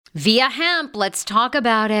Via Hemp, let's talk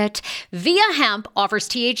about it. Via Hemp offers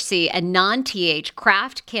THC and non-TH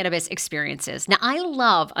craft cannabis experiences. Now, I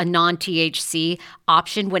love a non-THC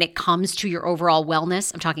option when it comes to your overall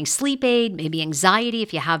wellness. I'm talking sleep aid, maybe anxiety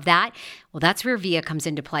if you have that. Well, that's where Via comes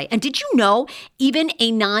into play. And did you know even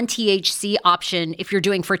a non-THC option, if you're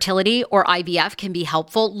doing fertility or IVF, can be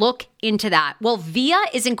helpful? Look into that. Well, Via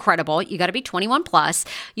is incredible. You got to be 21 plus.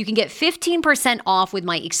 You can get 15% off with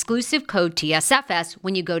my exclusive code TSFS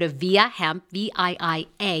when you go to Via Hemp,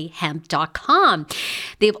 VIIA hemp.com.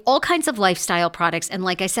 They have all kinds of lifestyle products. And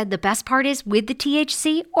like I said, the best part is with the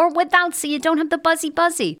THC or without, so you don't have the buzzy.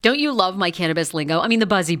 Don't you love my cannabis lingo? I mean, the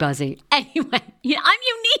buzzy. Anyway, I'm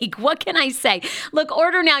unique. What can I say? Look,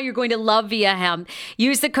 order now. You're going to love Via Hemp.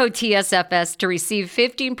 Use the code TSFS to receive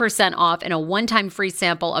 15% off and a one-time free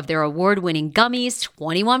sample of their award-winning gummies,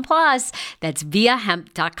 21 plus. That's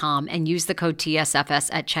viahemp.com, and use the code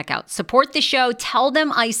TSFS at checkout. Support the show. Tell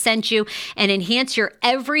them I sent you, and enhance your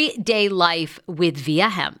everyday life with Via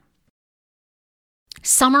Hemp.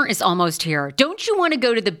 Summer is almost here. Don't you want to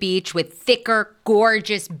go to the beach with thicker,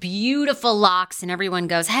 gorgeous, beautiful locks, and everyone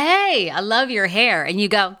goes, "Hey, I love your hair," and you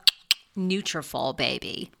go, "Nutrafol,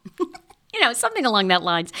 baby." Something along that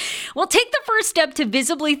lines. Well, take the first step to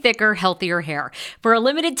visibly thicker, healthier hair. For a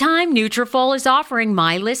limited time, Nutrafol is offering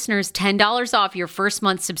my listeners $10 off your first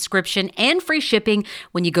month subscription and free shipping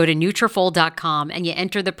when you go to Nutrafol.com and you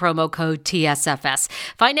enter the promo code TSFS.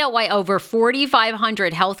 Find out why over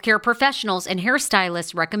 4,500 healthcare professionals and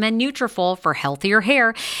hairstylists recommend Nutrafol for healthier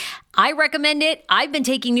hair. I recommend it. I've been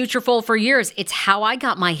taking Nutrafol for years. It's how I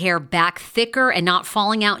got my hair back thicker and not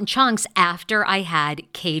falling out in chunks after I had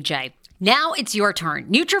KJ. Now it's your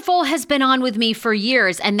turn. Nutrafol has been on with me for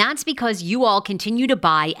years, and that's because you all continue to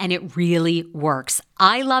buy, and it really works.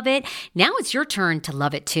 I love it. Now it's your turn to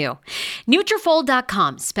love it too.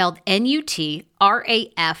 Nutrafol.com, spelled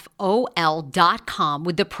Nutrafol.com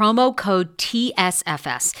with the promo code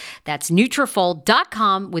TSFS. That's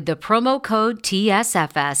Nutrafol.com with the promo code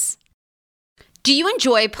TSFS. Do you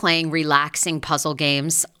enjoy playing relaxing puzzle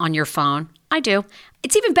games on your phone? I do.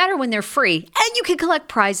 It's even better when they're free, and you can collect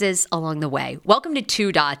prizes along the way. Welcome to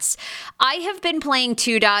Two Dots. I have been playing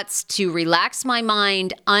Two Dots to relax my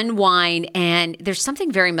mind, unwind, and there's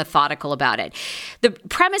something very methodical about it. The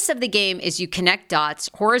premise of the game is you connect dots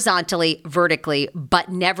horizontally, vertically, but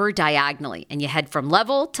never diagonally, and you head from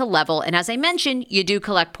level to level. And as I mentioned, you do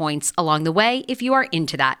collect points along the way if you are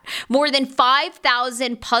into that. More than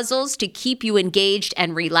 5,000 puzzles to keep you engaged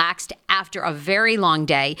and relaxed after a very long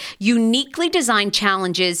day. Uniquely designed challenges,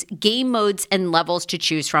 game modes, and levels to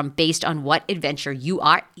choose from based on what adventure you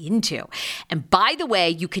are into. And by the way,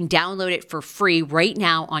 you can download it for free right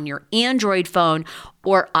now on your Android phone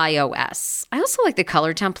or iOS. I also like the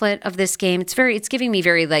color template of this game. It's giving me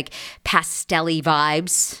very like pastel-y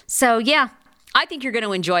vibes. So yeah, I think you're going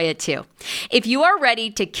to enjoy it too. If you are ready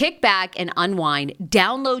to kick back and unwind,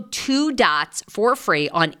 download Two Dots for free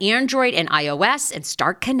on Android and iOS and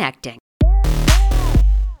start connecting.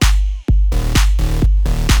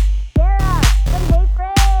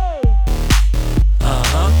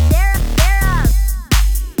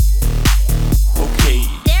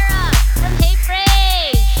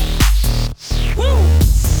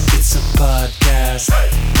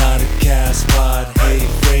 Not a cast pod. Hey,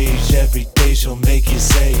 Frase, every day she'll make you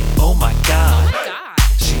say, "Oh my God."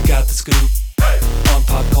 She got the scoop on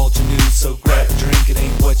pop culture news, so grab a drink. It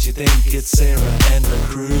ain't what you think. It's Sarah and the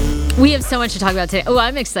crew. We have so much to talk about today. Oh,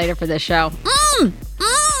 I'm excited for this show.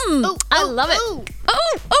 I love it.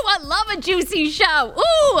 I love a juicy show.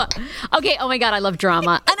 Okay, oh my God, I love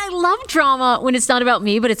drama. And I love drama when it's not about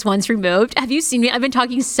me, but it's once removed. Have you seen me? I've been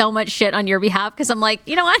talking so much shit on your behalf because I'm like,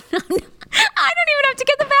 you know what? I don't even have to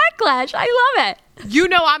get the backlash. I love it. You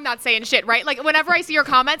know I'm not saying shit, right? Like, whenever I see your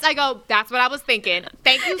comments, I go, that's what I was thinking.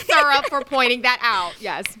 Thank you, Sarah, for pointing that out.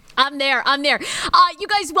 Yes. I'm there. You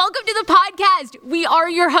guys, welcome to the podcast. We are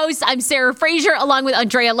your hosts. I'm Sarah Fraser, along with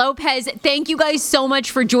Andrea Lopez. Thank you guys so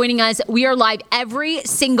much for joining us. We are live every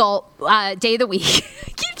single day of the week.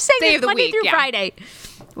 I keep saying day it, of the Monday week, through Friday.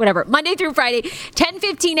 Whatever, Monday through Friday,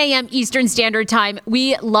 10:15 a.m. Eastern Standard Time.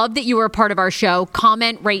 We love that you are a part of our show.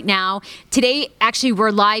 Comment right now. Today, actually,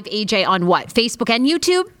 we're live, AJ, on what? Facebook and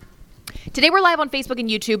YouTube? Today we're live on Facebook and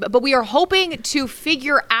YouTube, but we are hoping to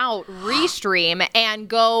figure out Restream and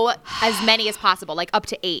go as many as possible, like up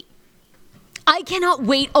to 8. I cannot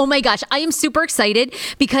wait. Oh my gosh, I am super excited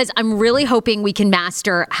because I'm really hoping we can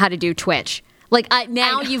master how to do Twitch. Like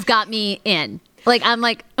now you've got me in. Like I'm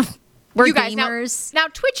like... We're you guys, gamers. Now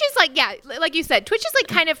Twitch is like, yeah, like you said, Twitch is like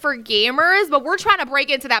kind of for gamers, but we're trying to break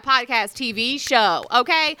into that podcast TV show,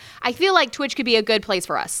 okay? I feel like Twitch could be a good place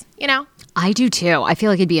for us. you know? I do too. I feel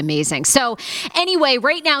like it'd be amazing. So anyway,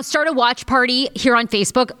 right now, start a watch party here on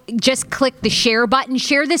Facebook. Just click the share button.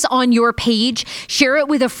 Share this on your page. Share it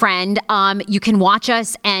with a friend. You can watch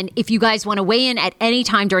us. And if you guys want to weigh in at any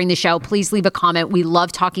time during the show, please leave a comment. We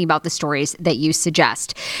love talking about the stories that you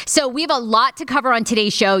suggest. So we have a lot to cover on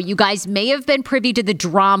today's show. You guys may have been privy to the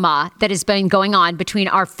drama that has been going on between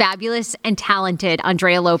our fabulous and talented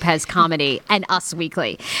Andrea Lopez comedy and Us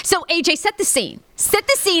Weekly. So AJ, set the scene. Set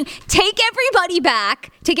the scene. Take everyone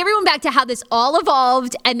back to how this all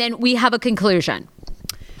evolved, and then we have a conclusion.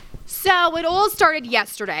 So it all started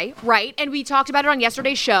yesterday, right? And we talked about it on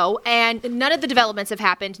yesterday's show, and none of the developments have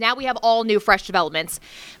happened. Now we have all new, fresh developments.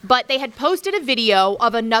 But they had posted a video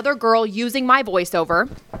of another girl using my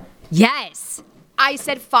voiceover. Yes. I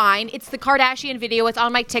said, fine. It's the Kardashian video. It's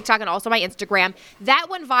on my TikTok and also my Instagram. That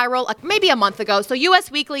went viral maybe a month ago. So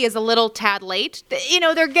US Weekly is a little tad late. You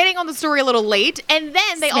know, they're getting on the story a little late. And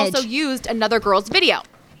then they also used another girl's video.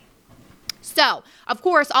 So, of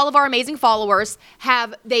course, all of our amazing followers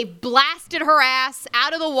they blasted her ass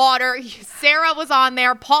out of the water. Sarah was on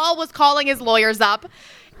there. Paul was calling his lawyers up.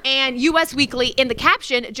 And US Weekly in the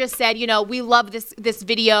caption just said, you know, we love this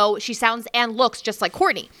video. She sounds and looks just like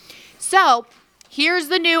Kourtney. So here's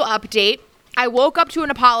the new update. I woke up to an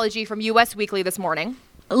apology from US Weekly this morning.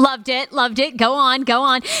 Loved it. Go on.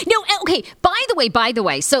 No, okay. By the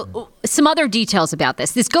way, so some other details about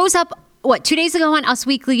this. This goes up, 2 days ago on Us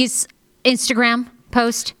Weekly's Instagram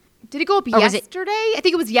post? Did it go up yesterday? I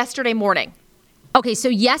think it was yesterday morning. Okay, so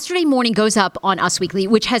yesterday morning goes up on Us Weekly,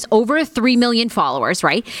 which has over 3 million followers,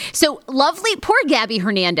 right? So lovely, poor Gabby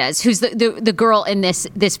Hernandez, who's the girl in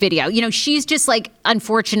this video. You know, she's just like,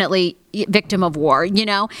 unfortunately, victim of war, you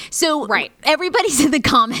know? So right. Everybody's in the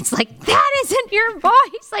comments like, that isn't your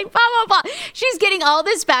voice, like blah, blah, blah. She's getting all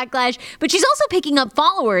this backlash, but she's also picking up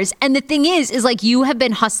followers. And the thing is like, you have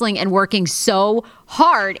been hustling and working so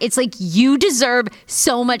hard. It's like, you deserve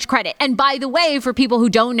so much credit. And by the way, for people who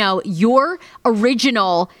don't know, your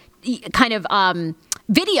original kind of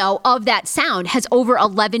video of that sound has over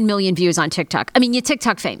 11 million views on TikTok. I mean, you're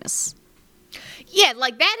TikTok famous. Yeah,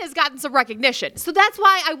 like that has gotten some recognition. So that's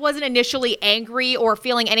why I wasn't initially angry or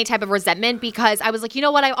feeling any type of resentment, because I was like, you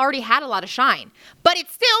know what? I already had a lot of shine, but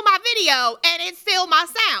it's still my video and it's still my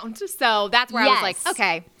sound. So that's where I was like,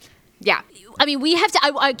 okay. Yeah. I mean, we have to,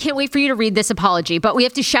 I can't wait for you to read this apology, but we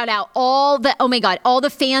have to shout out all the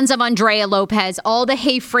fans of Andrea Lopez, all the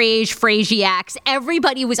Hey Frase, Frasiacs.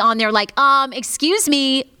 Everybody was on there like, excuse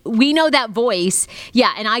me, we know that voice.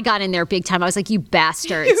 Yeah, and I got in there big time. I was like, you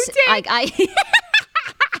bastards. You did. Like, I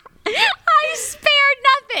spared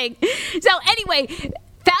nothing. So anyway,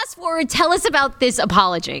 fast forward, tell us about this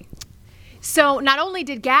apology. So not only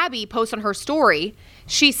did Gabby post on her story,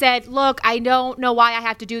 she said, look, I don't know why I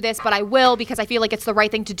have to do this, but I will because I feel like it's the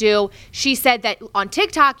right thing to do. She said that on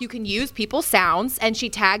TikTok, you can use people's sounds, and she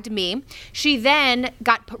tagged me. She then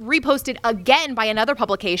got reposted again by another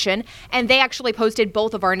publication, and they actually posted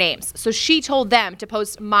both of our names. So she told them to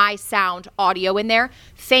post my sound audio in there.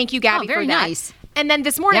 Thank you, Gabby, very for that. Nice. And then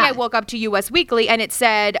this morning I woke up to US Weekly and it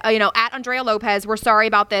said, at Andrea Lopez, we're sorry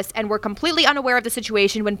about this and we're completely unaware of the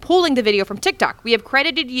situation when pulling the video from TikTok. We have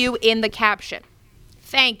credited you in the caption.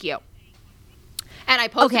 Thank you. And I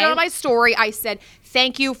posted it on my story. I said,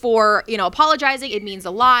 thank you for, apologizing. It means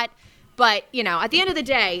a lot. But, at the end of the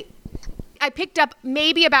day, I picked up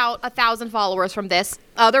maybe about 1,000 followers from this.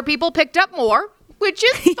 Other people picked up more, which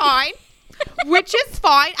is fine.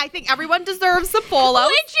 I think everyone deserves some follow.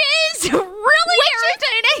 Which is really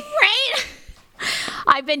irritating. Right?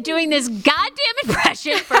 I've been doing this goddamn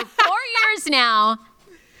impression for 4 years now.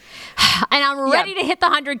 And I'm ready to hit the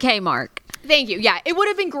 100K mark. Thank you. Yeah, it would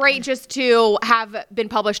have been great just to have been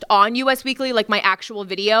published on US Weekly, like my actual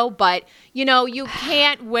video. But, you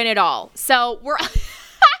can't win it all. So we're...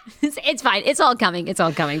 It's fine. It's all coming.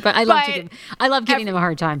 But I love giving them a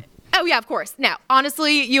hard time. Oh, yeah, of course. Now,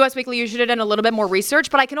 honestly, US Weekly, you should have done a little bit more research,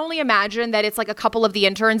 but I can only imagine that it's like a couple of the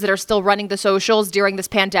interns that are still running the socials during this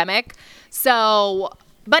pandemic. So,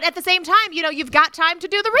 but at the same time, you've got time to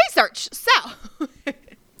do the research. So,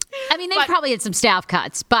 I mean, they probably had some staff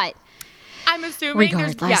cuts, but I'm assuming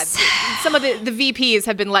some of the VPs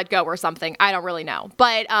have been let go or something. I don't really know.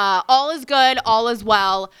 But all is good. All is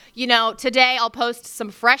well. Today I'll post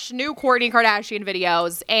some fresh new Kourtney Kardashian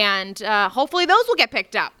videos, and hopefully those will get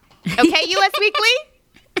picked up. Okay, US Weekly?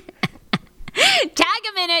 Tag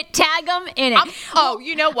them in it.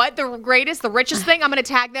 You know what? The richest thing, I'm going to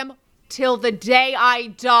tag them till the day I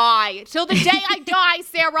die. Till the day I die,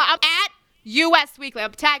 Sarah. I'm at US Weekly.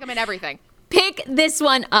 I'm tag them in everything. Pick this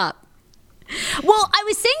one up. Well, I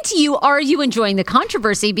was saying to you, are you enjoying the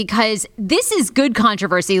controversy? Because this is good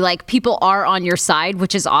controversy. Like, people are on your side,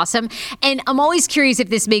 which is awesome. And I'm always curious if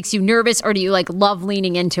this makes you nervous, or do you like love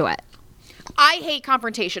leaning into it? I hate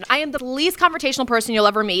confrontation. I am the least confrontational person you'll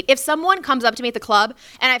ever meet. If someone comes up to me at the club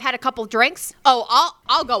and I've had a couple drinks,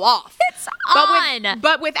 I'll go off. It's on.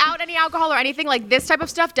 But without any alcohol or anything, like this type of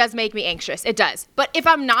stuff does make me anxious. It does. But if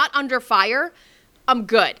I'm not under fire, I'm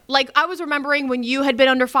good. Like, I was remembering when you had been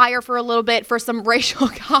under fire for a little bit for some racial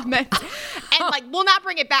comments. And like, we'll not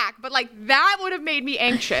bring it back, but like that would have made me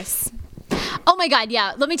anxious. Oh my God,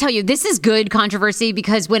 yeah. Let me tell you, this is good controversy,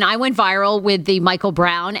 because when I went viral with the Michael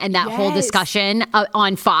Brown and that whole discussion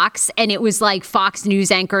on Fox, and it was like Fox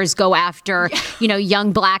News anchors go after,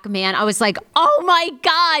 young black man, I was like, oh my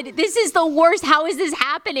God, this is the worst. How is this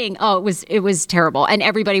happening? Oh, it was terrible. And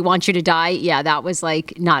everybody wants you to die. Yeah, that was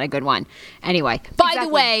like not a good one. Anyway, by the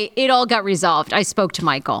way, it all got resolved. I spoke to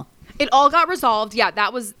Michael. It all got resolved. Yeah,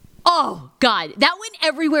 that was... Oh, God, that went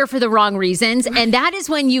everywhere for the wrong reasons. And that is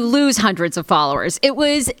when you lose hundreds of followers. It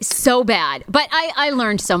was so bad. But I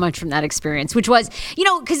learned so much from that experience, which was,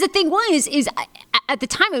 because the thing is at the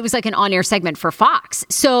time it was like an on-air segment for Fox.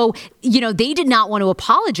 So, they did not want to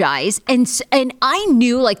apologize. And I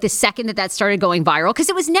knew like the second that started going viral, because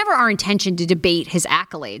it was never our intention to debate his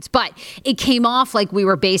accolades. But it came off like we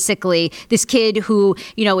were basically this kid who,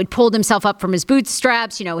 had pulled himself up from his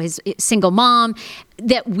bootstraps, his single mom,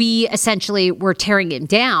 that we essentially were tearing him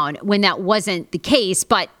down, when that wasn't the case.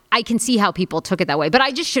 But I can see how people took it that way. But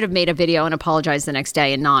I just should have made a video and apologized the next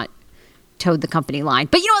day and not towed the company line.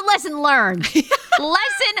 But lesson learned.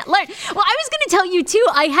 Lesson learned. Well, I was going to tell you too,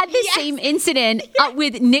 I had the same incident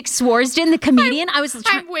with Nick Swarsden, the comedian.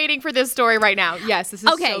 I'm waiting for this story right now. Yes, this is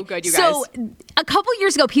so good, you guys. So a couple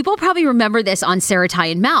years ago, people probably remember this on Sarah, Ty,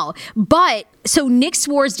 and Mel. But so Nick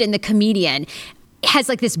Swarsden, the comedian, has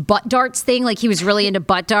like this butt darts thing. Like, he was really into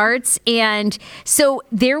butt darts. And so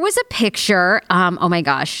there was a picture. Oh my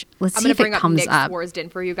gosh. Let's see if it comes up. I'm going to bring up Nick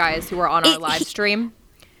Swarsden for you guys who are on our live stream.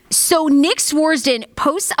 So Nick Swarsden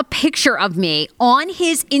posts a picture of me on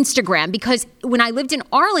his Instagram, because when I lived in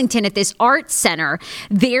Arlington at this art center,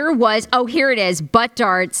 there was, here it is, butt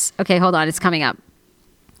darts. Okay, hold on. It's coming up.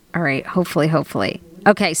 All right. Hopefully.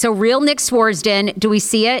 Okay, so real Nick Swarsden. Do we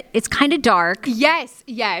see it? It's kind of dark. Yes.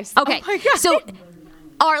 Okay, oh my God. So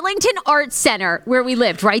Arlington Art Center, where we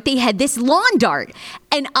lived, right? They had this lawn dart.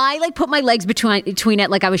 And I like put my legs between it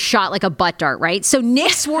like I was shot like a butt dart, right? So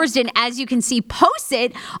Nick Swarsden, as you can see, posts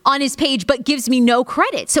it on his page, but gives me no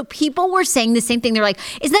credit. So people were saying the same thing. They're like,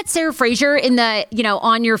 isn't that Sarah Fraser in the,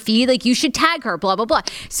 on your feed? Like, you should tag her, blah, blah, blah.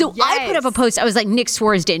 So I put up a post. I was like, Nick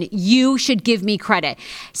Swarsden, you should give me credit.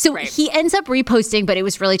 So he ends up reposting, but it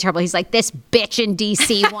was really terrible. He's like, this bitch in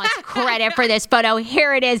DC wants credit for this photo.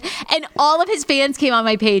 Here it is. And all of his fans came on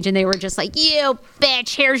my page and they were just like, you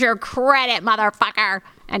bitch, here's your credit, motherfucker.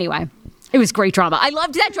 Anyway, it was great drama. I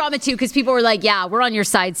loved that drama too, because people were like, yeah, we're on your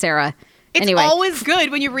side, Sarah. It's always good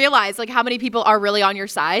when you realize like how many people are really on your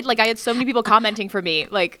side. Like, I had so many people commenting for me.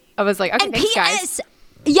 Like, I was like, okay, and thanks, guys. guys.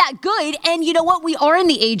 Yeah, good. And you know what? We are in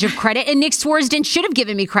the age of credit, and Nick Swarsden should have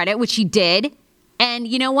given me credit, which he did. And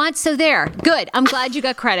you know what? So there. Good. I'm glad you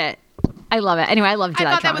got credit. I love it. Anyway, I loved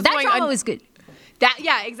that drama. That drama was good.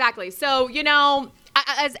 Yeah, exactly. So,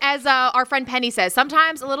 as our friend Penny says,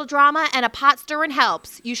 sometimes a little drama and a pot stirring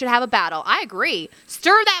helps. You should have a battle. I agree.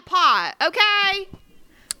 Stir that pot, okay?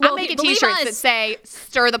 Well, I'm making t-shirts that say,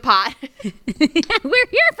 stir the pot. We're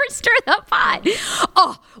here for Stir the Pot.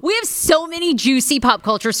 Oh, we have so many juicy pop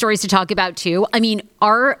culture stories to talk about, too. I mean,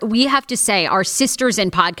 we have to say, our sisters in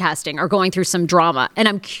podcasting are going through some drama. And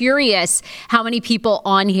I'm curious how many people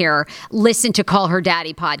on here listen to Call Her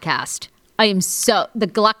Daddy podcast. The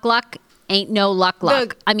Gluck Gluck ain't no luck.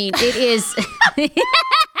 I mean, it is.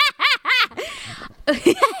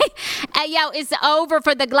 Yo, it's over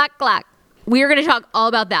for the Gluck Gluck. We are going to talk all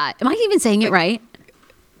about that. Am I even saying it right?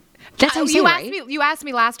 That's how you asked me. You asked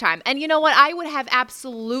me last time, and you know what? I would have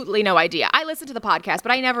absolutely no idea. I listen to the podcast,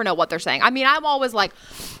 but I never know what they're saying. I mean, I'm always like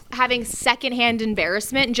having secondhand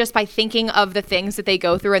embarrassment just by thinking of the things that they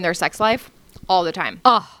go through in their sex life all the time.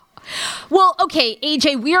 Oh. Well, okay,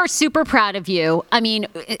 AJ, we are super proud of you. I mean,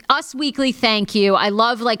 Us Weekly, thank you. I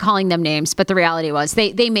love like calling them names, but the reality was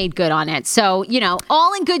they made good on it. So,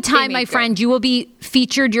 all in good time, my friend. You will be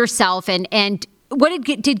featured yourself. And what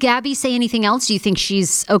did Gabby say anything else? Do you think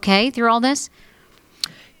she's okay through all this?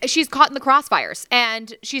 She's caught in the crossfires,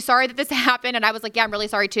 and she's sorry that this happened. And I was like, yeah, I'm really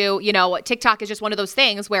sorry too. TikTok is just one of those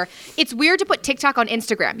things where it's weird to put TikTok on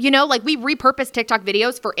Instagram. Like we repurpose TikTok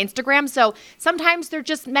videos for Instagram. So sometimes they're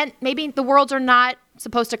just meant, maybe the worlds are not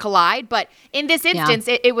supposed to collide, but in this instance,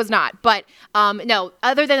 it was not. But no,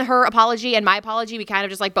 other than her apology and my apology, we kind of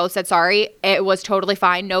just like both said sorry. It was totally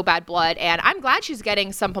fine, no bad blood, and I'm glad she's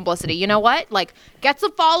getting some publicity. You know what? Like, get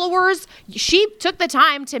some followers. She took the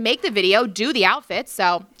time to make the video, do the outfit,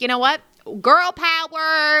 so you know what? Girl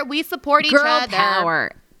power. We support each other. Girl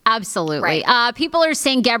power. Absolutely. Right. People are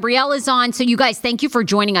saying Gabrielle is on. So you guys, thank you for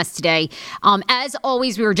joining us today. As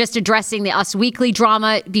always, we were just addressing the Us Weekly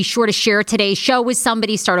drama. Be sure to share today's show with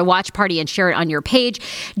somebody. Start a watch party and share it on your page.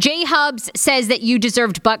 J Hubs says that you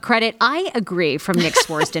deserved butt credit. I agree, from Nick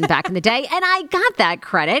Swarsden back in the day. And I got that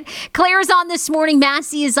credit. Claire's on this morning.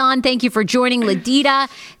 Massey is on. Thank you for joining. Ladita,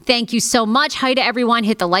 thank you so much. Hi to everyone.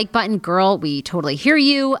 Hit the like button. Girl, we totally hear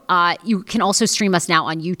you. You can also stream us now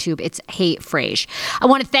on YouTube. It's Hey Frase. I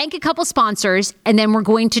want to thank a couple sponsors, and then we're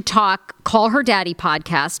going to talk Call Her Daddy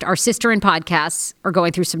podcast. Our sister in podcasts are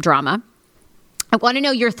going through some drama. I want to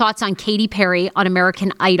know your thoughts on Katy Perry on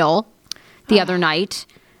American Idol the other night.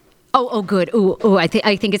 Oh, good. Ooh, I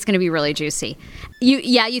think it's going to be really juicy.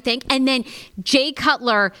 You think? And then Jay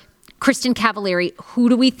Cutler, Kristen Cavallari, who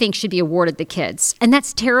do we think should be awarded the kids? And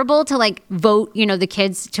that's terrible to like vote, the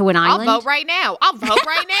kids to an island. I'll vote right now.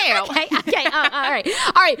 Okay.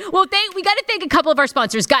 All right. Well, we got to thank a couple of our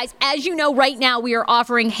sponsors. Guys, as you know, right now we are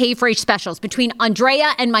offering Hey Frase specials. Between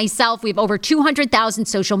Andrea and myself, we have over 200,000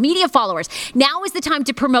 social media followers. Now is the time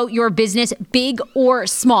to promote your business, big or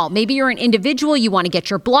small. Maybe you're an individual, you want to get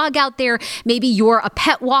your blog out there. Maybe you're a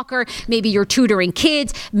pet walker. Maybe you're tutoring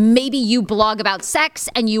kids. Maybe you blog about sex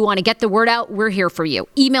and you want to get the word out. We're here for you.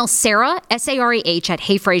 Email Sarah, SARAH at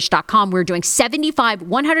heyfrase.com. We're doing $75,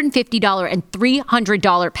 $150, and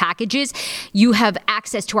 $300 packages. You have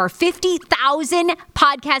access to our 50,000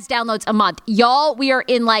 podcast downloads a month. Y'all, we are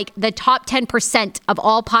in like the top 10% of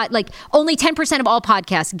all only 10% of all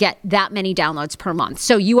podcasts get that many downloads per month.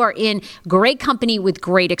 So you are in great company with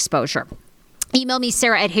great exposure. Email me,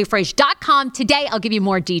 Sarah at heyfrase.com. Today, I'll give you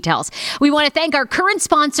more details. We want to thank our current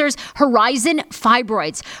sponsors, Horizon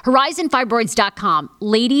Fibroids. HorizonFibroids.com.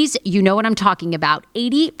 Ladies, you know what I'm talking about.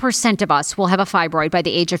 80% of us will have a fibroid by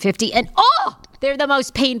the age of 50. And they're the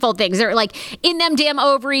most painful things. They're like in them damn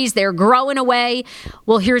ovaries. They're growing away.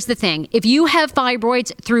 Well, here's the thing. If you have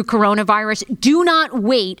fibroids through coronavirus, do not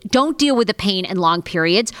wait. Don't deal with the pain and long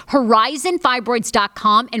periods.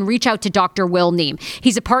 HorizonFibroids.com and reach out to Dr. Will Neem.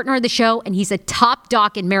 He's a partner of the show, and he's a top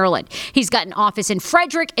doc in Maryland. He's got an office in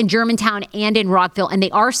Frederick, in Germantown, and in Rockville, and they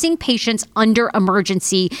are seeing patients under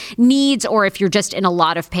emergency needs or if you're just in a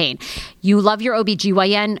lot of pain. You love your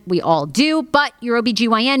OBGYN. We all do, but your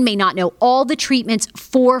OBGYN may not know all the treatments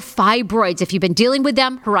for fibroids. If you've been dealing with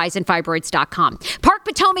them, HorizonFibroids.com. Park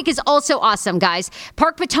Potomac is also awesome, guys.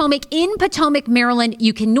 Park Potomac in Potomac, Maryland.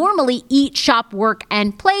 You can normally eat, shop, work,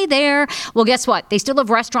 and play there. Well, guess what? They still have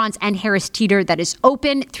restaurants and Harris Teeter that is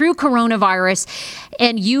open through coronavirus,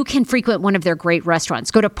 and you can frequent one of their great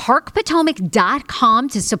restaurants. Go to parkpotomac.com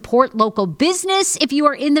to support local business if you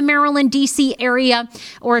are in the Maryland, D.C. area,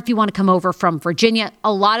 or if you want to come over from Virginia.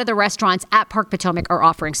 A lot of the restaurants at Park Potomac are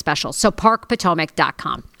offering specials. So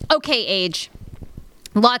parkpotomac.com. Okay, Age.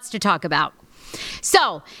 Lots to talk about.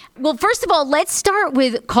 So, well, first of all, let's start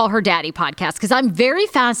with Call Her Daddy podcast, because I'm very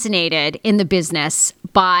fascinated in the business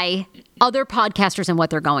by other podcasters and what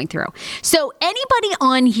they're going through. So anybody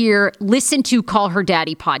on here listen to Call Her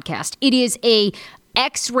Daddy podcast. It is a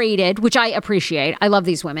X-rated, which I appreciate. I love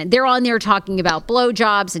these women. They're on there talking about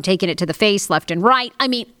blowjobs and taking it to the face left and right. I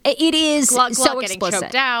mean, it is glug, so getting explicit.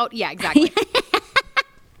 Choked out. Yeah, exactly.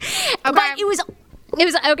 But it was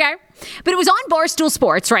okay. But it was on Barstool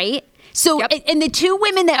Sports, right? So, Yep. And the two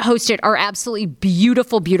women that host it are absolutely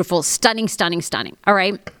beautiful, beautiful, stunning. All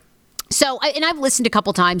right. So, and I've listened a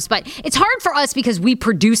couple times, but it's hard for us because we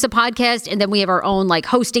produce a podcast and then we have our own like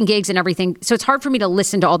hosting gigs and everything. So it's hard for me to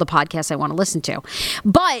listen to all the podcasts I want to listen to.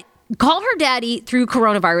 But Call Her Daddy through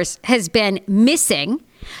coronavirus has been missing.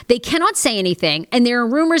 They cannot say anything. And there are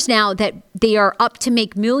rumors now that they are up to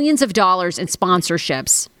make millions of dollars in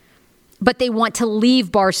sponsorships, but they want to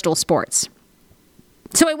leave Barstool Sports.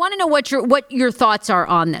 So I want to know what your thoughts are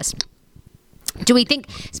on this. Do we think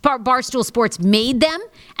Barstool Sports made them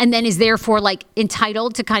and then is therefore like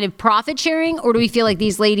entitled to kind of profit sharing? Or do we feel like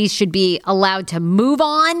these ladies should be allowed to move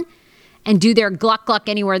on and do their gluck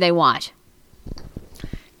anywhere they want?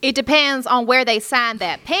 It depends on where they signed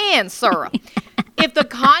that pen, sir. If the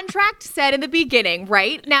contract said in the beginning,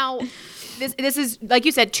 right? Now, this is, like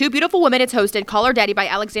you said, two beautiful women. It's hosted, Call Her Daddy by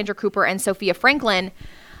Alexandra Cooper and Sophia Franklin.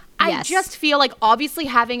 I just feel like obviously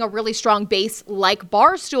having a really strong base like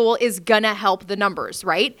Barstool is going to help the numbers,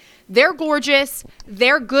 right? They're gorgeous.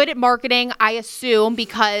 They're good at marketing, I assume,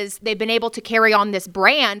 because they've been able to carry on this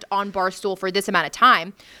brand on Barstool for this amount of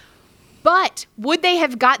time. But would they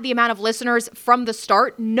have got the amount of listeners from the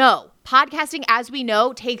start? No. Podcasting, as we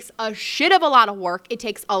know, takes a shit of a lot of work. It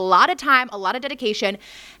takes a lot of time, a lot of dedication.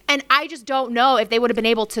 And I just don't know if they would have been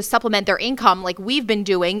able to supplement their income like we've been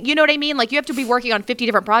doing. You know what I mean? Like, you have to be working on 50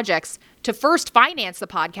 different projects to first finance the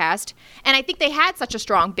podcast. And I think they had such a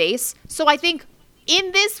strong base. So I think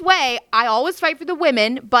in this way, I always fight for the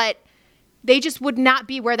women, but they just would not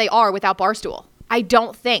be where they are without Barstool. I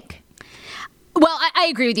don't think. Well, I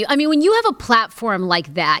agree with you. I mean, when you have a platform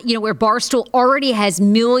like that, where Barstool already has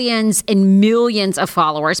millions and millions of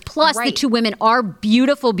followers, plus the two women are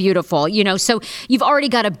beautiful, so you've already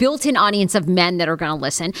got a built-in audience of men that are going to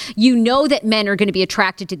listen. You know that men are going to be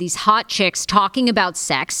attracted to these hot chicks talking about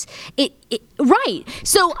sex. Right.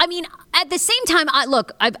 So, I mean, at the same time,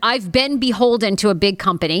 I've been beholden to a big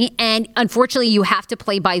company, and unfortunately, you have to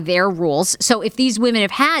play by their rules. So if these women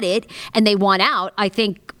have had it and they want out, I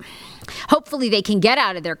think hopefully they can get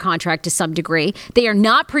out of their contract to some degree. They are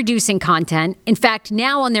not producing content. In fact,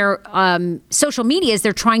 now on their social medias,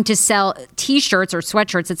 they're trying to sell T-shirts or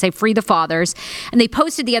sweatshirts that say "Free the Fathers." And they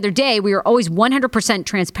posted the other day, we are always 100%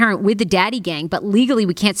 transparent with the daddy gang, but legally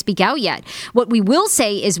we can't speak out yet. What we will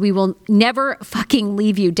say is we will never fucking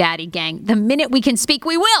leave you, daddy gang. The minute we can speak,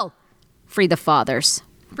 we will. Free the fathers.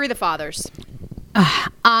 Free the fathers.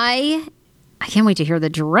 I can't wait to hear the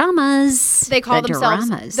dramas. They call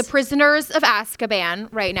themselves the prisoners of Azkaban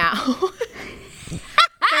right now.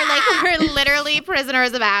 They're like, we're literally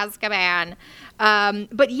prisoners of Azkaban.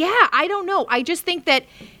 But yeah, I don't know. I just think that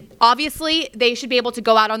obviously they should be able to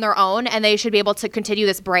go out on their own and they should be able to continue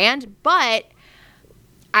this brand. But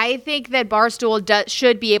I think that Barstool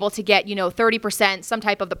should be able to get, 30%, some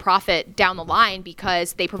type of the profit down the line,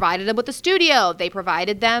 because they provided them with the studio. They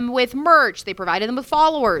provided them with merch. They provided them with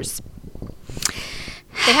followers.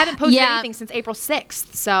 They haven't posted anything since April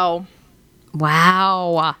 6th, so.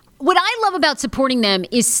 Wow. What I love about supporting them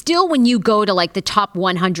is still when you go to like the top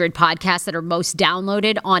 100 podcasts that are most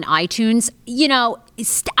downloaded on iTunes,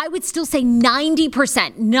 I would still say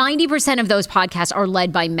 90% of those podcasts are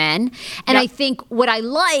led by men. And I think what I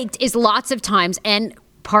liked is lots of times, and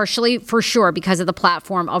partially for sure because of the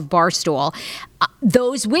platform of Barstool,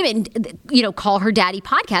 those women, Call Her Daddy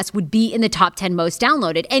podcast would be in the top 10 most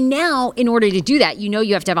downloaded. And now, in order to do that,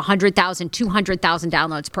 you have to have 100,000, 200,000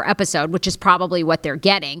 downloads per episode, which is probably what they're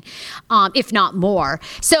getting, if not more.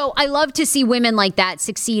 So I love to see women like that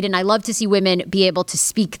succeed, and I love to see women be able to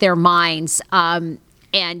speak their minds,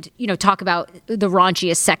 and, talk about the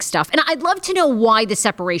raunchiest sex stuff. And I'd love to know why the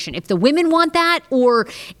separation, if the women want that, or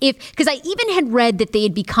because I even had read that they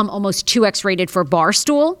had become almost 2X rated for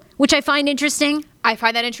Barstool, which I find interesting. I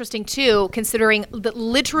find that interesting too, considering that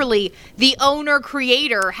literally the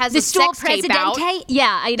owner-creator has a sex tape out.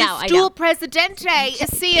 Yeah, I know. The stool presidente is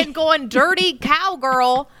seeing going dirty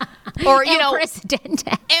cowgirl, or El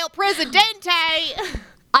Presidente. El Presidente.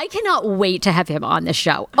 I cannot wait to have him on the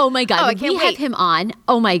show. Oh my God. I can't wait. Have him on.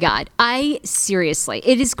 Oh my God. Seriously,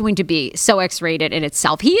 it is going to be so X-rated in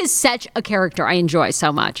itself. He is such a character I enjoy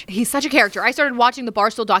so much. He's such a character. I started watching the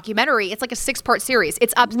Barstool documentary. It's like a 6-part series.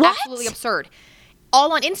 It's absolutely absurd.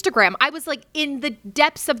 All on Instagram. I was like in the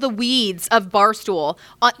depths of the weeds of Barstool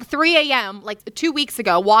at 3 a.m. like 2 weeks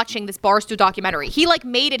ago watching this Barstool documentary. He like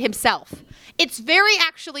made it himself. It's very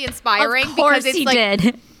actually inspiring. Of course because it's he like,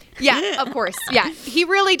 did. Yeah, of course. Yeah, he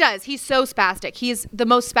really does. He's so spastic. He's the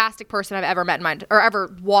most spastic person I've ever met or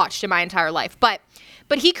ever watched in my entire life. But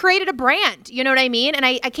he created a brand. You know what I mean? And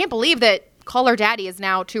I can't believe that Call Her Daddy is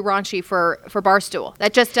now too raunchy for Barstool.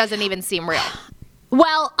 That just doesn't even seem real.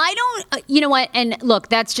 Well, I don't. You know what? And look,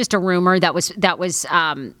 that's just a rumor that was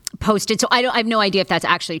posted. So I have no idea if that's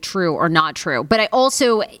actually true or not true. But I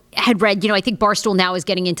also had read, I think Barstool now is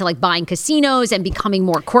getting into like buying casinos and becoming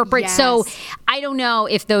more corporate. Yes. So I don't know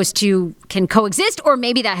if those two can coexist, or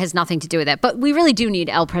maybe that has nothing to do with it. But we really do need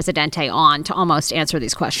El Presidente on to almost answer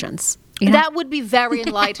these questions. That would be very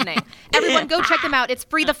enlightening. Everyone go check them out. It's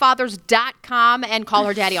freethefathers.com and Call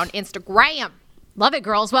Her Daddy on Instagram. Love it,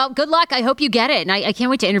 girls. Well, good luck. I hope you get it. And I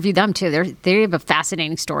can't wait to interview them, too. They have a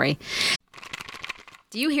fascinating story.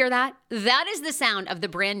 Do you hear that? That is the sound of the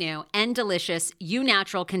brand new and delicious Eu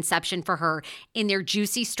Natural Conception for Her in their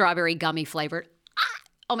juicy strawberry gummy flavor.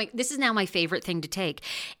 Oh my, this is now my favorite thing to take.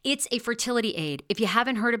 It's a fertility aid. If you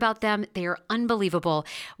haven't heard about them, they are unbelievable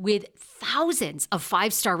with thousands of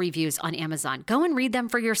 5-star reviews on Amazon. Go and read them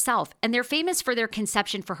for yourself. And they're famous for their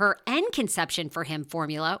conception for her and conception for him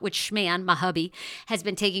formula, which Schman, my hubby, has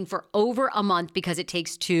been taking for over a month because it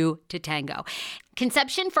takes two to tango.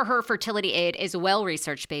 Conception for Her fertility aid is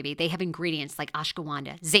well-researched, baby. They have ingredients like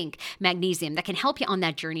ashwagandha, zinc, magnesium that can help you on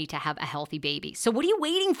that journey to have a healthy baby. So what are you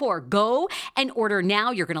waiting for? Go and order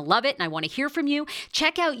now. You're going to love it, and I want to hear from you.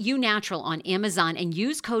 Check out You Natural on Amazon and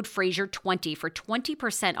use code Fraser20 for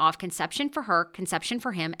 20% off Conception for Her, Conception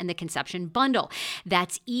for Him, and the Conception Bundle.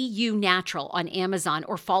 That's EU Natural on Amazon,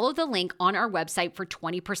 or follow the link on our website for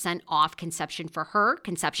 20% off Conception for Her,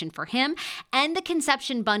 Conception for Him, and the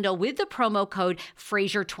Conception Bundle with the promo code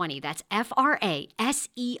Fraser20. That's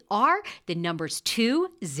Fraser, the numbers 20.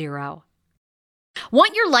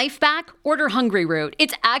 Want your life back? Order Hungry Root.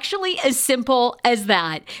 It's actually as simple as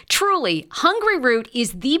that. Truly, Hungry Root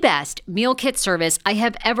is the best meal kit service I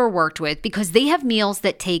have ever worked with because they have meals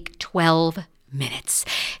that take 12 minutes.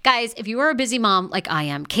 Guys, if you are a busy mom like I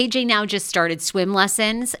am, KJ now just started swim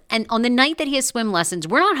lessons. And on the night that he has swim lessons,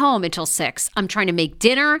 we're not home until 6. I'm trying to make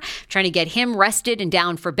dinner, trying to get him rested and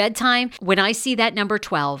down for bedtime. When I see that number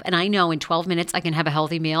 12, and I know in 12 minutes I can have a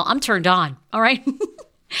healthy meal, I'm turned on. All right.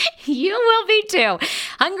 You will be too.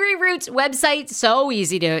 Hungry Root's website, so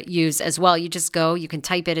easy to use as well. You just go, you can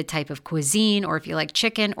type in a type of cuisine, or if you like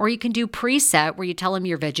chicken, or you can do preset where you tell them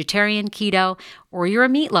you're vegetarian, keto, or you're a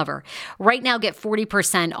meat lover. Right now, get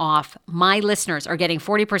 40% off. My listeners are getting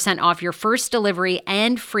 40% off your first delivery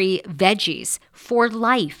and free veggies for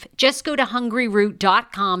life. Just go to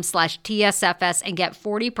hungryroot.com/TSFS and get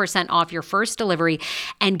 40% off your first delivery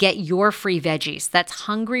and get your free veggies. That's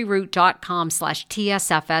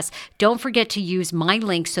hungryroot.com/TSFS. Don't forget to use my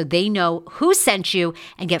link so they know who sent you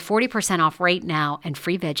and get 40% off right now and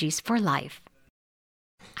free veggies for life.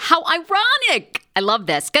 How ironic. I love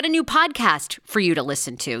this. Got a new podcast for you to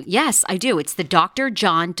listen to. Yes, I do. It's the Dr.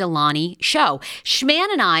 John Delaney Show.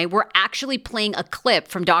 Schman and I were actually playing a clip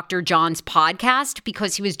from Dr. John's podcast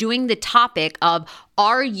because he was doing the topic of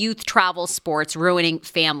are youth travel sports ruining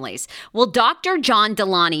families? Well, Dr. John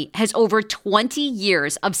Delaney has over 20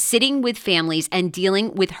 years of sitting with families and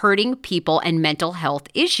dealing with hurting people and mental health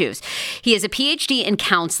issues. He has a PhD in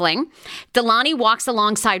counseling. Delaney walks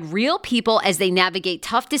alongside real people as they navigate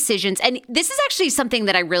tough decisions. And this is actually something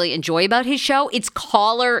that I really enjoy about his show. It's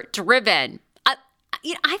caller driven.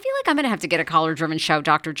 I feel like I'm going to have to get a caller-driven show,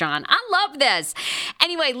 Dr. John. I love this.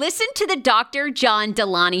 Anyway, listen to the Dr. John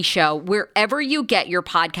Delaney Show wherever you get your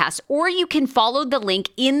podcast, or you can follow the link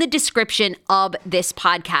in the description of this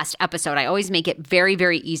podcast episode. I always make it very,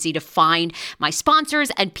 very easy to find my sponsors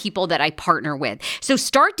and people that I partner with. So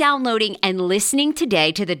start downloading and listening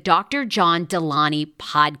today to the Dr. John Delaney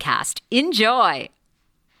podcast. Enjoy.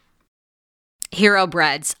 Hero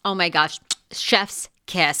breads. Oh my gosh. Chef's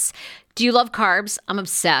kiss. Do you love carbs? I'm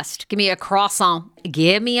obsessed. Give me a croissant.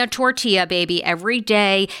 Give me a tortilla, baby, every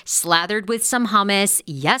day, slathered with some hummus.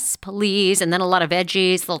 Yes, please. And then a lot of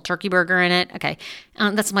veggies, a little turkey burger in it. Okay.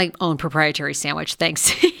 That's my own proprietary sandwich. Thanks.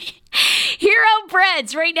 Hero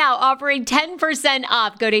Breads right now offering 10%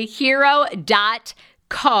 off. Go to hero.co.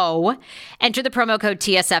 Enter the promo code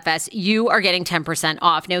TSFS. You are getting 10%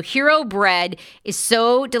 off. Now, Hero Bread is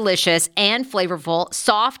so delicious and flavorful,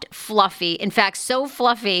 soft, fluffy. In fact, so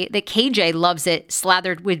fluffy that KJ loves it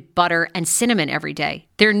slathered with butter and cinnamon every day.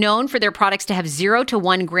 They're known for their products to have 0 to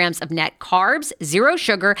 1 grams of net carbs, 0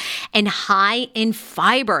 sugar, and high in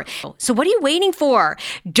fiber. So what are you waiting for?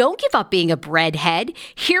 Don't give up being a breadhead.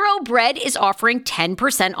 Hero Bread is offering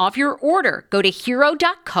 10% off your order. Go to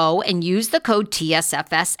hero.co and use the code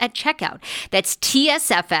TSFS at checkout. That's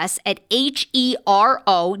TSFS at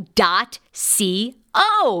HERO.CO.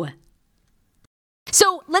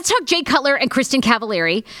 So let's talk Jay Cutler and Kristen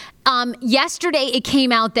Cavallari. Yesterday, it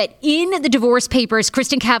came out that in the divorce papers,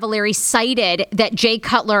 Kristen Cavallari cited that Jay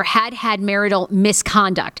Cutler had marital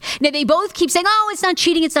misconduct. Now, they both keep saying, oh, it's not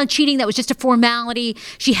cheating, it's not cheating. That was just a formality.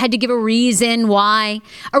 She had to give a reason why.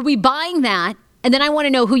 Are we buying that? And then I want to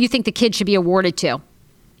know who you think the kid should be awarded to.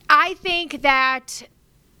 I think that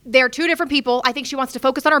they're two different people. I think she wants to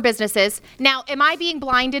focus on her businesses. Now, am I being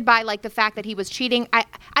blinded by like the fact that he was cheating? I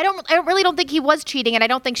really don't think he was cheating, and I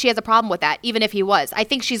don't think she has a problem with that, even if he was. I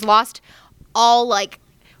think she's lost all like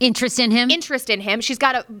interest in him. She's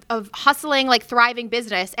got a hustling, like thriving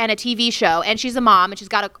business and a TV show, and she's a mom, and she's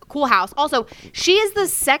got a cool house. Also, she is the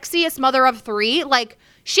sexiest mother of 3. Like,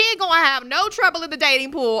 she ain't gonna have no trouble in the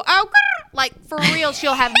dating pool. Oh, like for real,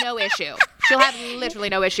 she'll have no issue. She'll have literally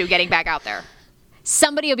no issue getting back out there.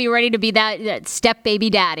 Somebody will be ready to be that step baby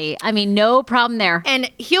daddy. I mean, no problem there.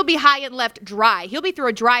 And he'll be high and left dry. He'll be through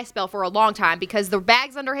a dry spell for a long time because the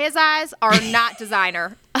bags under his eyes are not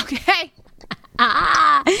designer. Okay?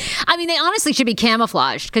 I mean, they honestly should be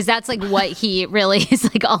camouflaged because that's like what he really is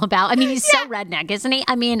like all about. I mean, he's so redneck, isn't he?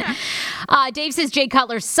 I mean, Dave says Jay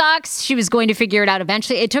Cutler sucks. She was going to figure it out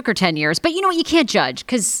eventually. It took her 10 years. But you know what? You can't judge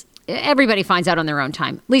because everybody finds out on their own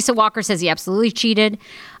time. Lisa Walker says he absolutely cheated.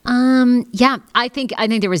 Yeah, I think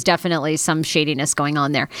there was definitely some shadiness going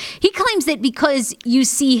on there. He claims that because you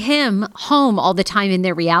see him home all the time in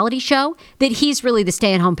their reality show, that he's really the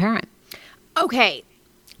stay-at-home parent. Okay.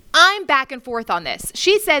 I'm back and forth on this.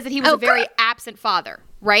 She says that he was a very absent father,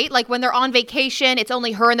 right? Like when they're on vacation, it's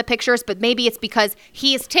only her in the pictures, but maybe it's because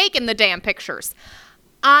he has taken the damn pictures.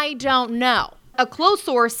 I don't know. A close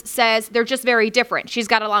source says they're just very different. She's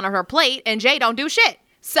got a lot on her plate, and Jay don't do shit.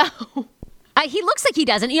 So... he looks like he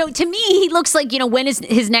doesn't. You know, to me, he looks like, you know, when is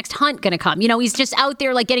his next hunt going to come? You know, he's just out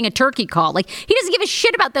there like getting a turkey call. Like he doesn't give a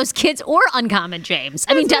shit about those kids or Uncommon James.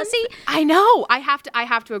 I mean, does he? I know. I have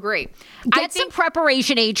to agree. Get some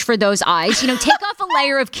preparation age for those eyes. You know, take off a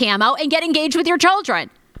layer of camo and get engaged with your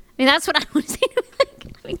children. I mean, that's what I want to say.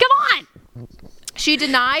 I mean, come on. She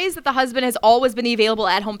denies that the husband has always been the available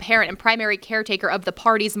at-home parent and primary caretaker of the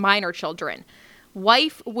party's minor children.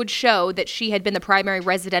 Wife would show that she had been the primary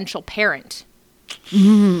residential parent.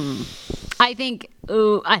 I think,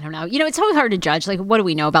 I don't know. You know, it's so hard to judge. Like, what do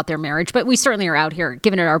we know about their marriage? But we certainly are out here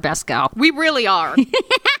giving it our best go. We really are. In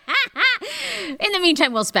the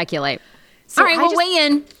meantime, we'll speculate. So all right, we'll weigh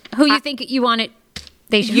in. Who you think you want it?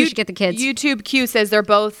 Who should get the kids? YouTube Q says they're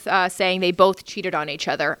both saying they both cheated on each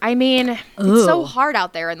other. I mean, it's so hard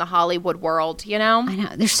out there in the Hollywood world, you know? I know.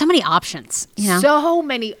 There's so many options, you know? So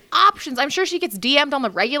many options. I'm sure she gets DM'd on the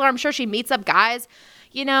regular. I'm sure she meets up guys.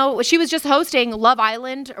 You know, she was just hosting Love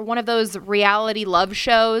Island or one of those reality love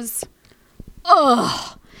shows.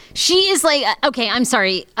 Ugh. She is like, okay, I'm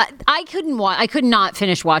sorry. I could not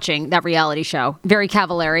finish watching that reality show. Very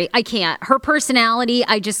Cavallari. I can't. Her personality,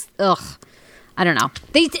 I don't know.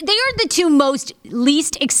 They are the two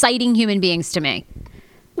least exciting human beings to me.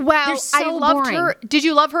 Well, so I loved boring. her. Did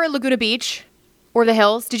you love her at Laguna Beach or The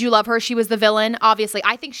Hills? Did you love her? She was the villain, obviously.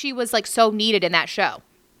 I think she was like so needed in that show.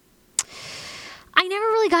 I never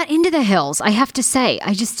really got into The Hills, I have to say.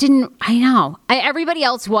 I just didn't, I know. Everybody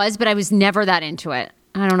else was, but I was never that into it.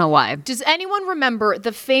 I don't know why. Does anyone remember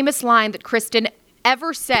the famous line that Kristen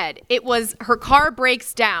ever said? It was her car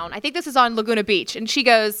breaks down. I think this is on Laguna Beach. And she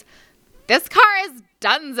goes, "This car is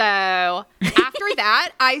dunzo." After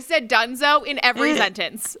that, I said dunzo in every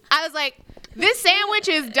sentence. I was like, "This sandwich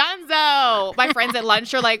is dunzo." My friends at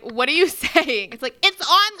lunch are like, "What are you saying?" It's like, "It's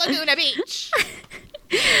on Laguna Beach."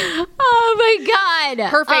 Oh my God.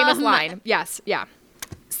 Her famous line. Yes. Yeah.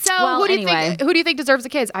 So Well, who do you think deserves the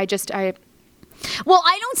kids? Well,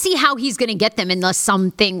 I don't see how he's going to get them unless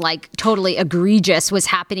something like totally egregious was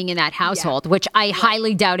happening in that household, which I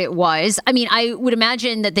highly doubt it was. I mean, I would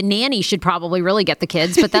imagine that the nanny should probably really get the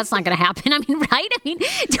kids, but that's not going to happen. I mean, right? I mean,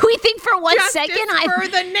 do we think for one second? For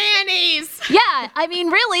the nannies. Yeah. I mean,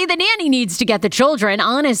 really, the nanny needs to get the children,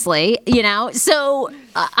 honestly, you know? So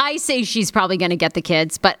I say she's probably going to get the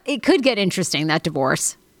kids, but it could get interesting, that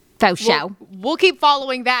divorce. We'll keep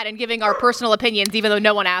following that and giving our personal opinions, even though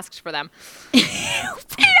no one asks for them. I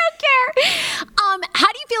don't care.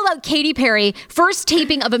 How do you feel about Katy Perry? First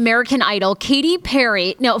taping of American Idol. Katy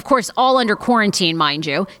Perry, now, of course, all under quarantine, mind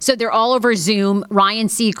you. So they're all over Zoom. Ryan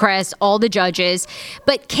Seacrest, all the judges.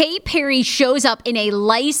 But Katy Perry shows up in a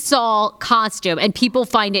Lysol costume, and people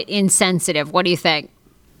find it insensitive. What do you think?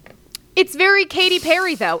 It's very Katy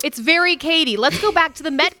Perry, though. It's very Katy. Let's go back to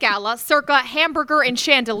the Met Gala, circa hamburger and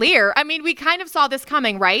chandelier. I mean, we kind of saw this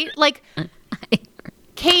coming, right? Like,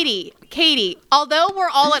 Katy, although we're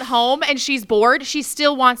all at home and she's bored, she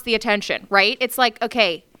still wants the attention, right? It's like,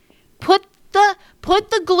 okay, put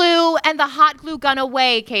the glue and the hot glue gun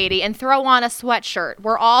away, Katy, and throw on a sweatshirt.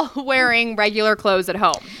 We're all wearing regular clothes at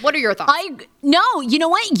home. What are your thoughts? No, you know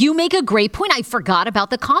what? You make a great point. I forgot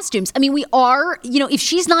about the costumes. I mean, we are, you know, if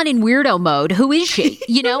she's not in weirdo mode, who is she?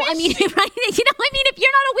 You know, I mean, right? You know, I mean, if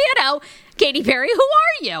you're not a weirdo, Katy Perry, who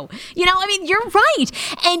are you? You know, I mean, you're right.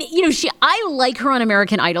 And, you know, I like her on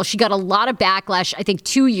American Idol. She got a lot of backlash, I think,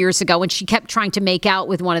 2 years ago when she kept trying to make out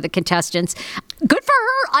with one of the contestants. Good for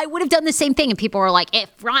her. I would have done the same thing. And people were like,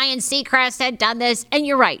 if Ryan Seacrest had done this, and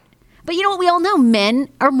you're right. But you know what? We all know men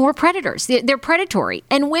are more predators. They're predatory.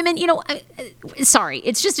 And women, you know, sorry,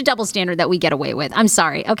 it's just a double standard that we get away with. I'm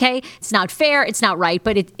sorry, okay? It's not fair. It's not right.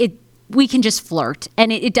 But we can just flirt,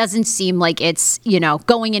 and it doesn't seem like it's,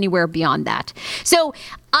 going anywhere beyond that. So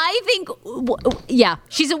I think, yeah,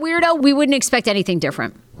 she's a weirdo. We wouldn't expect anything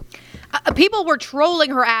different. People were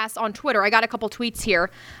trolling her ass on Twitter. I got a couple tweets here.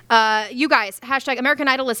 You guys, hashtag American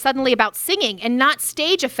Idol is suddenly about singing and not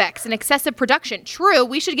stage effects and excessive production. True,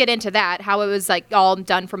 we should get into that, how it was like all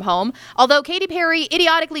done from home. Although Katy Perry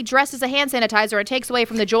idiotically dressed as a hand sanitizer and takes away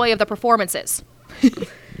from the joy of the performances.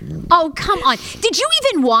 Oh, come on. Did you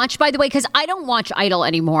even watch, by the way? Because I don't watch Idol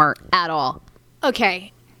anymore at all.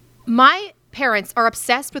 Okay. My parents are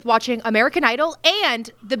obsessed with watching American Idol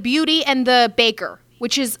and The Beauty and the Baker,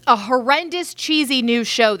 which is a horrendous, cheesy new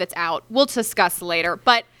show that's out. We'll discuss later,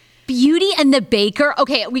 but Beauty and the Baker.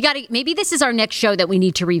 Okay, maybe this is our next show that we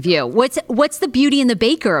need to review. What's The Beauty and the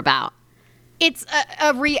Baker about? It's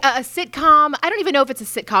a sitcom. I don't even know if it's a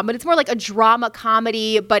sitcom, but it's more like a drama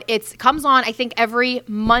comedy, but it comes on, I think, every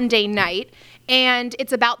Monday night, and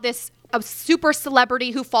it's about a super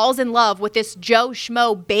celebrity who falls in love with this Joe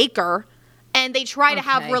Schmo baker, and they try to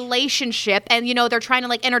have relationship, and they're trying to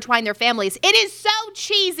like intertwine their families. It is so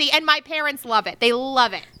cheesy, and my parents love it. They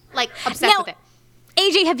love it, like obsessed with it.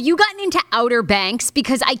 AJ, have you gotten into Outer Banks?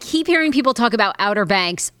 Because I keep hearing people talk about Outer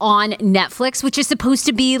Banks on Netflix, which is supposed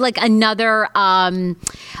to be like another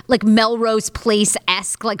like Melrose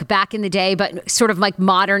Place-esque, like back in the day, but sort of like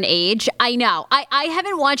modern age. I know. I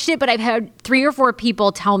haven't watched it, but I've had 3 or 4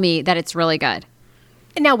 people tell me that it's really good.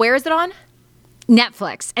 And now where is it on?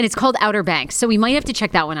 Netflix, and it's called Outer Banks, so we might have to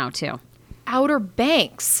check that one out too. Outer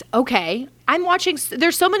Banks. Okay. I'm watching.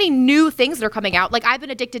 There's so many new things that are coming out. Like I've been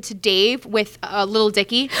addicted to Dave with Little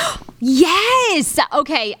Dicky. Yes.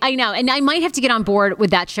 Okay. I know. And I might have to get on board with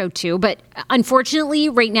that show too. But unfortunately,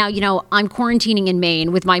 right now, I'm quarantining in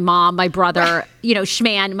Maine with my mom, my brother,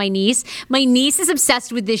 Schman, my niece. My niece is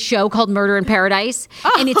obsessed with this show called Murder in Paradise.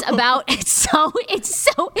 Oh. And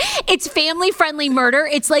it's family friendly murder.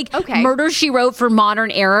 It's like Murder, She Wrote for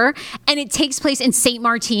modern era. And it takes place in St.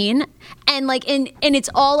 Martin. And and it's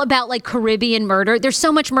all about like Caribbean murder. There's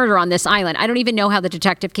so much murder on this island. I don't even know how the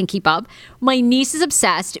detective can keep up. My niece is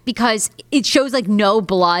obsessed because it shows like no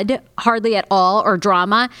blood, hardly at all, or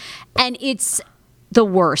drama. And it's the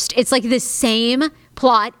worst. It's like the same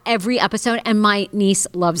plot every episode, and my niece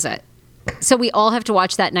loves it. So we all have to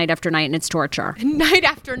watch that night after night, and it's torture. Night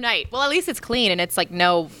after night. Well, at least it's clean, and it's like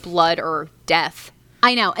no blood or death.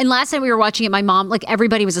 I know. And last time we were watching it, my mom, like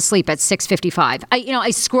everybody was asleep at 6:55. I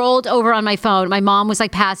scrolled over on my phone. My mom was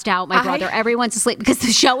like passed out. My brother, everyone's asleep because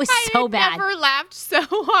the show is so bad. I never laughed so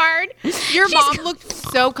hard. Your mom looked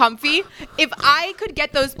so comfy. If I could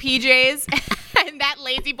get those PJs and that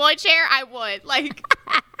lazy boy chair, I would. Like,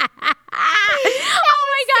 oh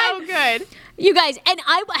my God. So good. You guys, and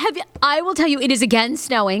I will tell you, it is again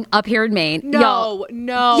snowing up here in Maine. No.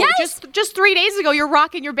 Yes. Just 3 days ago, you're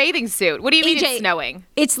rocking your bathing suit. What do you mean AJ, it's snowing?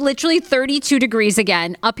 It's literally 32 degrees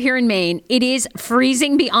again up here in Maine. It is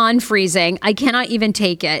freezing beyond freezing. I cannot even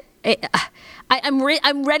take it.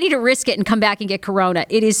 I'm ready to risk it and come back and get corona.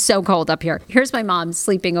 It is so cold up here. Here's my mom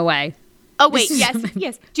sleeping away. Oh, wait,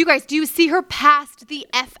 yes. Do you see her passed the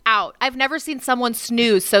F out? I've never seen someone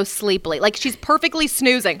snooze so sleepily. Like, she's perfectly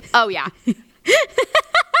snoozing. Oh, yeah.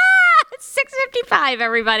 6:55,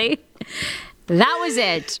 everybody. That was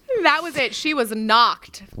it. She was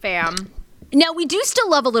knocked, fam. Now, we do still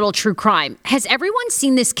love a little true crime. Has everyone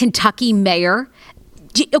seen this Kentucky mayor?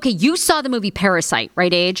 Okay, you saw the movie Parasite,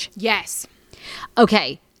 right, Age? Yes.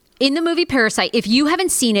 Okay. In the movie Parasite, if you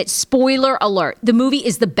haven't seen it, spoiler alert, the movie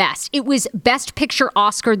is the best. It was Best Picture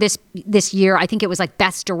Oscar this year. I think it was like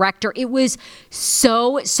Best Director. It was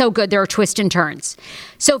so good. There are twists and turns.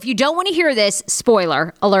 So if you don't want to hear this,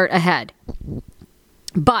 spoiler alert ahead.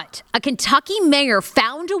 But a Kentucky mayor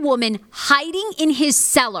found a woman hiding in his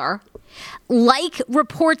cellar, like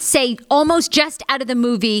reports say, almost just out of the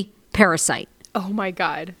movie Parasite. Oh, my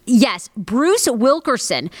God. Yes. Bruce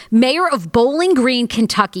Wilkerson, mayor of Bowling Green,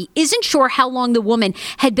 Kentucky, isn't sure how long the woman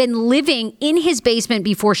had been living in his basement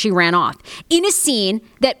before she ran off. In a scene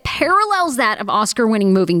that parallels that of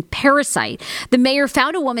Oscar-winning movie Parasite, the mayor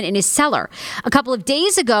found a woman in his cellar. A couple of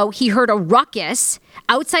days ago, he heard a ruckus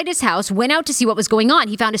outside his house, went out to see what was going on.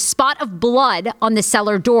 He found a spot of blood on the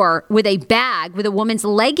cellar door with a bag with a woman's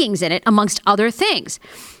leggings in it, amongst other things.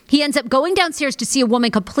 He ends up going downstairs to see a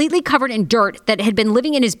woman completely covered in dirt that had been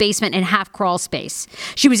living in his basement in half crawl space.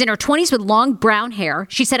 She was in her 20s with long brown hair.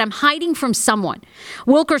 She said, "I'm hiding from someone."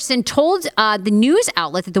 Wilkerson told the news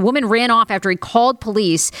outlet that the woman ran off after he called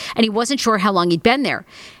police, and he wasn't sure how long he'd been there.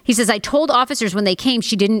 He says, "I told officers when they came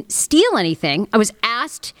she didn't steal anything. I was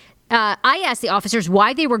asked I asked the officers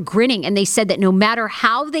why they were grinning, and they said that no matter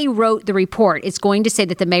how they wrote the report, it's going to say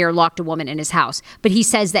that the mayor locked a woman in his house. But he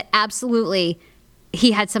says that absolutely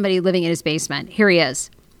he had somebody living in his basement. Here he is.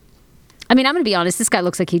 I mean, I'm going to be honest. This guy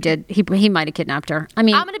looks like he might have kidnapped her. I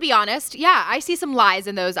mean, I'm going to be honest. Yeah, I see some lies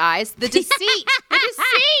in those eyes. The deceit. The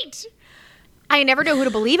deceit. I never know who to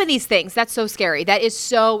believe in these things. That's so scary. That is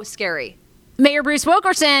so scary. Mayor Bruce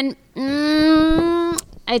Wilkerson.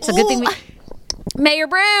 It's a good thing. Mayor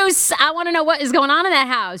Bruce, I want to know what is going on in that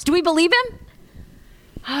house. Do we believe him?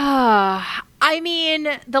 I mean,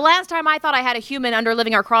 the last time I thought I had a human under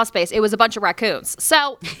living our crawl space, it was a bunch of raccoons.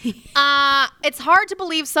 So it's hard to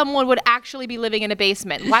believe someone would actually be living in a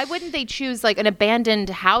basement. Why wouldn't they choose like an abandoned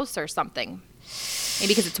house or something? Maybe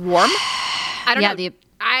because it's warm? I don't know.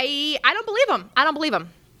 I don't believe him. I don't believe him.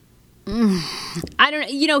 I don't know.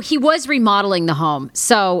 You know, he was remodeling the home.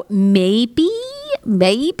 So maybe,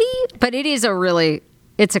 but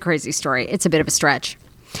it's a crazy story. It's a bit of a stretch.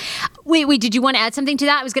 Wait, did you want to add something to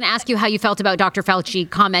that? I was going to ask you how you felt about Dr. Fauci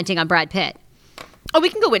commenting on Brad Pitt. Oh, we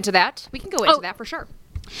can go into that. We can go into that for sure.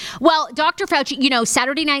 Well, Dr. Fauci,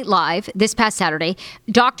 Saturday Night Live, this past Saturday,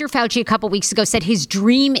 Dr. Fauci a couple weeks ago said his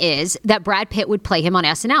dream is that Brad Pitt would play him on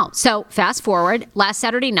SNL. So fast forward, last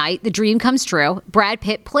Saturday night, the dream comes true. Brad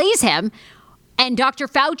Pitt plays him. And Dr.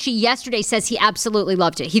 Fauci yesterday says he absolutely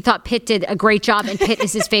loved it. He thought Pitt did a great job and Pitt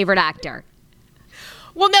is his favorite actor.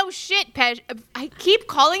 Well, no shit, Pesci. I keep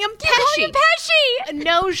calling him Pesci.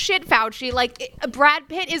 No shit, Fauci. Like, Brad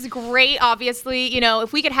Pitt is great, obviously.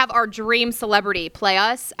 If we could have our dream celebrity play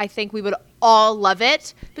us, I think we would all love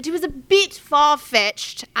it. But he was a bit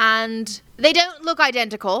far-fetched, and they don't look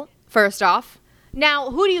identical, first off.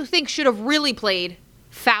 Now, who do you think should have really played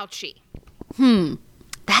Fauci?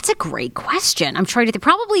 That's a great question. I'm trying to think.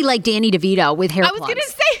 Probably like Danny DeVito with hair plugs. I was going to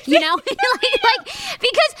say.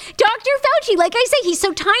 Because Dr. Fauci, like I say, he's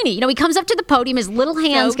so tiny. He comes up to the podium, his little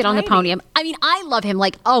hands get on the podium. I mean, I love him.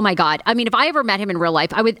 Like, oh my God. I mean, if I ever met him in real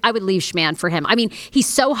life, I would leave Schman for him. I mean, he's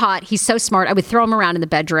so hot. He's so smart. I would throw him around in the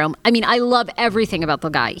bedroom. I mean, I love everything about the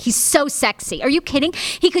guy. He's so sexy. Are you kidding?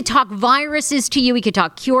 He could talk viruses to you. He could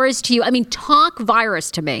talk cures to you. I mean, talk virus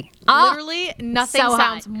to me. Literally, nothing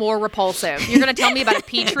sounds more repulsive. You're going to tell me about a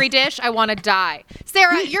Petri dish? I want to die.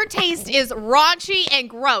 Sarah, your taste is raunchy and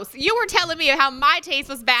gross. You were telling me how my taste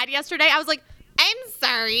was bad yesterday. I was like, I'm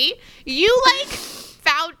sorry. You like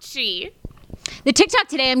Fauci. The TikTok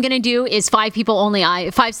today I'm going to do is 5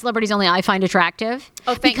 celebrities only I find attractive.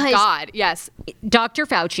 Oh, thank God. Yes. Dr.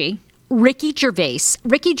 Fauci. Ricky Gervais.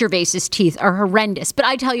 Ricky Gervais's teeth are horrendous, but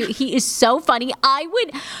I tell you, he is so funny. I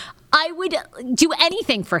would do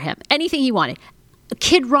anything for him, anything he wanted.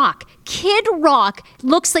 Kid Rock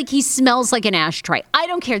looks like he smells like an ashtray. I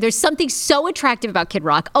don't care. There's something so attractive about Kid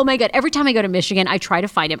Rock. Oh my God. Every time I go to Michigan, I try to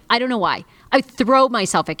find him. I don't know why. I throw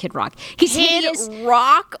myself at Kid Rock. He's hideous. Kid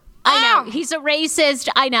Rock? I know. He's a racist.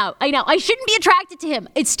 I know. I shouldn't be attracted to him.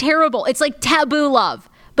 It's terrible. It's like taboo love.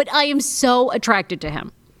 But I am so attracted to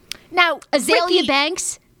him. Now, Azalea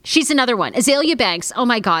Banks, she's another one. Azalea Banks, oh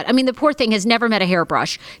my God. I mean, the poor thing has never met a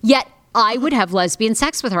hairbrush. Yet, I would have lesbian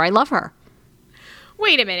sex with her. I love her.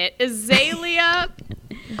 Wait a minute. Azalea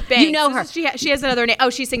Banks. You know her. She has another name. Oh,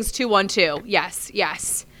 she sings 212.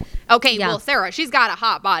 Yes. Okay, Well, Sarah, she's got a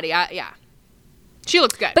hot body. Yeah. She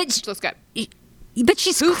looks good. She looks good. But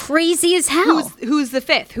she's crazy as hell. Who's the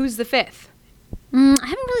fifth? I haven't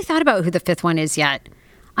really thought about who the fifth one is yet.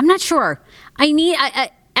 I'm not sure.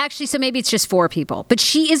 Actually, so maybe it's just 4 people. But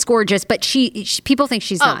she is gorgeous, but people think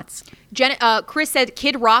she's nuts. Chris said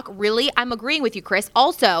Kid Rock, really? I'm agreeing with you, Chris.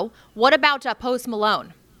 Also, what about Post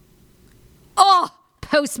Malone? Oh,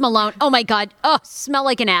 Post Malone. Oh, my God. Oh, smell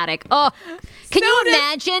like an addict. Oh, can you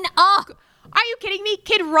imagine? Oh. Are you kidding me?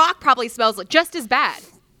 Kid Rock probably smells just as bad.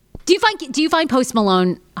 Do you find Post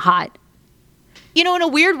Malone hot? In a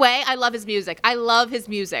weird way, I love his music.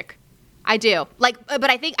 I do. But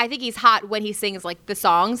I think he's hot when he sings like the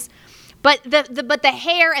songs. But the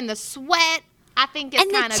hair and the sweat, I think is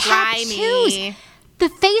kind of grimy. The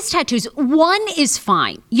face tattoos, one is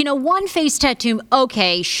fine. One face tattoo,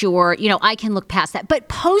 okay, sure. I can look past that. But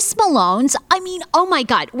Post Malone's, I mean, oh my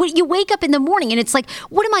God. You wake up in the morning and it's like,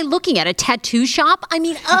 what am I looking at? A tattoo shop? I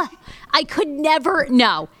mean, I could never,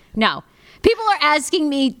 no. People are asking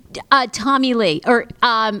me, Tommy Lee, or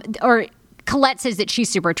Colette says that she's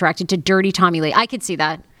super attracted to dirty Tommy Lee. I could see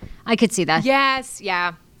that. Yes,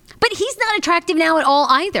 yeah. But he's not attractive now at all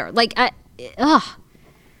either. Like,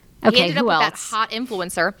 Okay, he ended up with that hot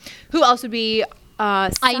influencer. Who else would be?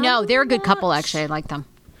 I know they're a good couple. Actually, I like them.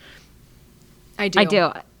 I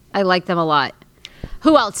do. I like them a lot.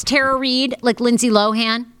 Who else? Tara Reid, like Lindsay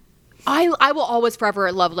Lohan. I will always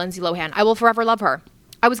forever love Lindsay Lohan. I will forever love her.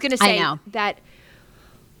 I was going to say know. that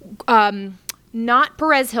not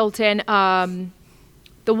Perez Hilton,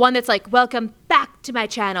 the one that's like, welcome back to my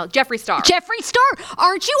channel, Jeffree Star. Jeffree Star.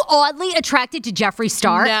 Aren't you oddly attracted to Jeffree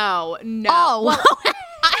Star? No. Oh. Well,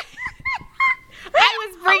 I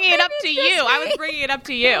was bringing it up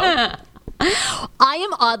to you. I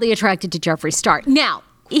am oddly attracted to Jeffree Star. Now,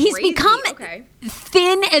 he's Crazy. become Okay.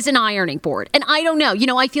 thin as an ironing board. And I don't know.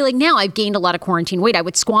 I feel like now I've gained a lot of quarantine weight. I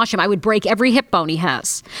would squash him. I would break every hip bone he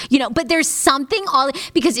has. But there's something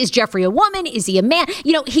because is Jeffree a woman? Is he a man?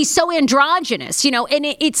 He's so androgynous, and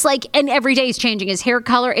it's like, and every day he's changing his hair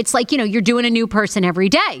color. It's like, you're doing a new person every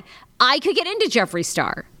day. I could get into Jeffree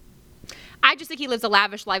Star. I just think he lives a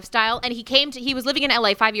lavish lifestyle, and he was living in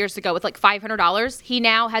LA 5 years ago with like $500. He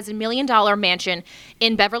now has $1 million mansion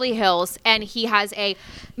in Beverly Hills, and he has a $1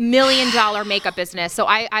 million makeup business. So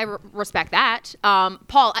I respect that.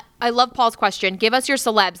 Paul, I love Paul's question. Give us your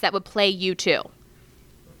celebs that would play you too.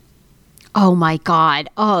 Oh my God.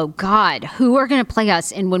 Who are going to play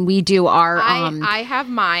us in when we do our I have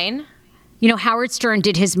mine. Howard Stern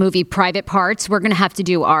did his movie Private Parts. We're going to have to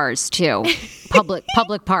do ours too.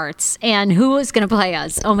 Public parts. And who is going to play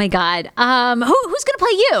us? Oh my God. Who's going to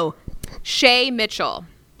play you? Shay Mitchell.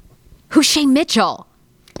 Who's Shay Mitchell?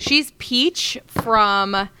 She's Peach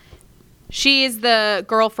she is the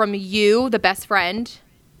girl from You, the best friend.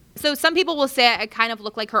 So some people will say I kind of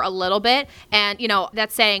look like her a little bit. And,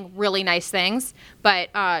 that's saying really nice things. But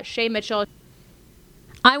Shay Mitchell.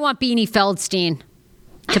 I want Beanie Feldstein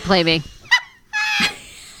to play me.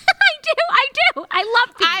 I do. I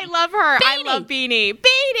love Beanie. I love her. Beanie. I love Beanie.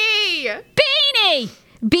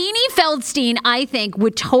 Beanie Feldstein, I think,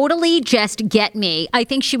 would totally just get me. I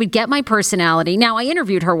think she would get my personality. Now, I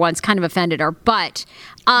interviewed her once, kind of offended her, but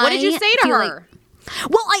what did you say to her?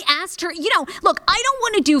 Well, I asked her, look, I don't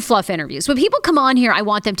want to do fluff interviews. When people come on here, I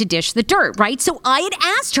want them to dish the dirt, right? So I had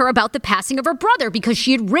asked her about the passing of her brother because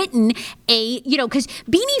she had written because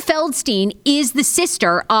Beanie Feldstein is the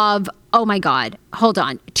sister of, oh my God, hold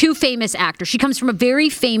on, two famous actors. She comes from a very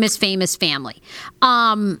famous family.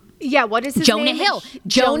 Yeah, what is his Jonah name? Hill.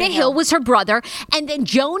 Jonah Hill was her brother. And then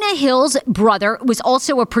Jonah Hill's brother was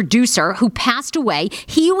also a producer who passed away.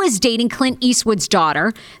 He was dating Clint Eastwood's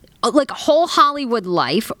daughter. Like a whole Hollywood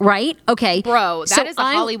life, right? Okay. Bro, that is a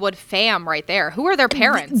Hollywood fam right there. Who are their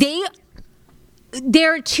parents?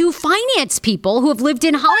 They're two finance people who have lived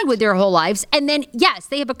in Hollywood their whole lives. And then, yes,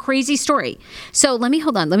 they have a crazy story. So let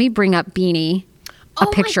me bring up Beanie. A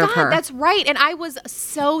picture of her. That's right. And I was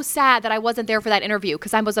so sad that I wasn't there for that interview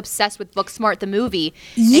because I was obsessed with Booksmart, the movie.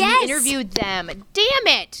 Yes. And you interviewed them. Damn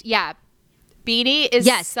it. Yeah. Beanie is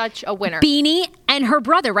such a winner. Beanie and her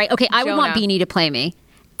brother, right? Okay, I would want Beanie to play me.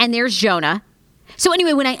 And there's Jonah. So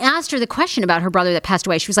anyway, when I asked her the question about her brother that passed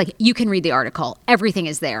away, she was like, you can read the article. Everything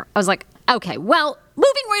is there. I was like, okay, well,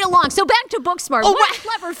 moving right along. So back to Booksmart. What a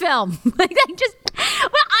clever film.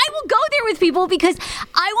 I will go there with people because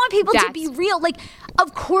I want people to be real. Like,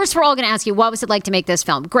 of course, we're all going to ask you, what was it like to make this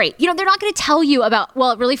film? Great. They're not going to tell you about,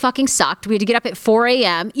 well, it really fucking sucked. We had to get up at 4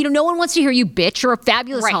 a.m. No one wants to hear you bitch. You're a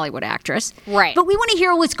fabulous Hollywood actress. Right. But we want to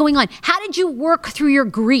hear what's going on. How did you work through your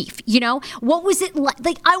grief? What was it like?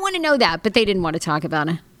 Like, I want to know that, but they didn't want to talk about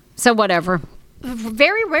it. So whatever.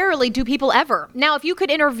 Very rarely do people ever. Now, if you could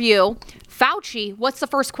interview Fauci, what's the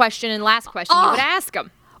first question and last question you would ask him?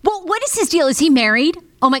 Well, what is his deal? Is he married?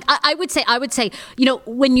 Oh my! I would say,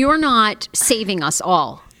 when you're not saving us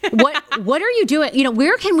all, what are you doing?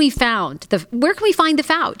 Where can we find the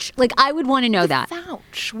Fauci? Like, I would want to know that.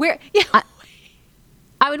 Fauci, where? Yeah.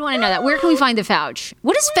 I would want to know that. Where can we find the Fauci?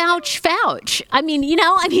 What is Fauci? I mean,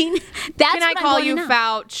 that's. Can I call you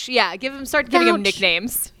Fauci? Yeah, start giving him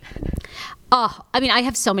nicknames. Oh, I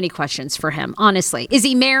have so many questions for him, honestly. Is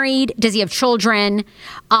he married? Does he have children?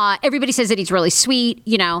 Everybody says that he's really sweet,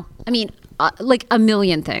 like a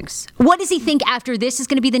million things. What does he think after this is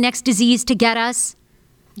going to be the next disease to get us?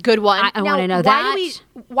 Good one. I want to know that.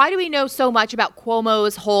 Why do we know so much about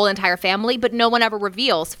Cuomo's whole entire family, but no one ever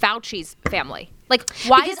reveals Fauci's family? Like,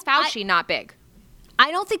 why is Fauci not big? I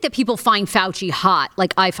don't think that people find Fauci hot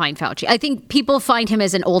like I find Fauci. I think people find him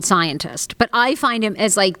as an old scientist, but I find him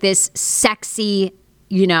as like this sexy,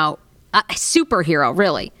 superhero,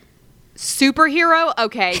 really. Superhero?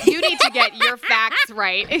 Okay, you need to get your facts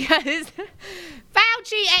right because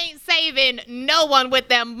Fauci ain't saving no one with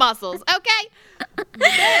them muscles, okay?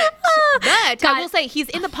 But I will say he's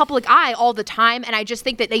in the public eye all the time, and I just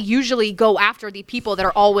think that they usually go after the people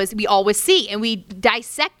that we always see, and we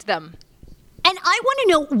dissect them. And I want to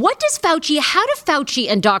know, how do Fauci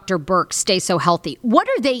and Dr. Birx stay so healthy? What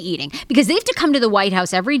are they eating? Because they have to come to the White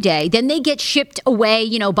House every day. Then they get shipped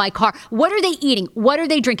away, by car. What are they eating? What are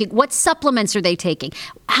they drinking? What supplements are they taking?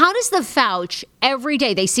 How does the Fauci every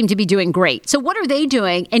day? They seem to be doing great. So what are they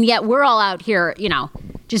doing? And yet we're all out here,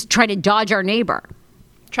 just trying to dodge our neighbor.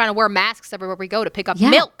 Trying to wear masks everywhere we go to pick up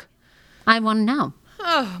milk. I want to know.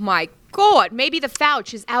 Oh, my God. Maybe the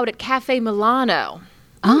Fauci is out at Cafe Milano.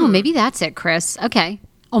 Oh, maybe that's it, Chris. Okay.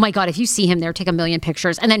 Oh, my God. If you see him there, take a million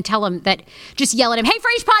pictures and then tell him that, just yell at him, hey,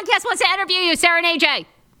 Frase Podcast wants to interview you, Sarah and AJ.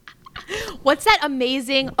 What's that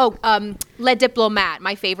amazing, Le Diplomat,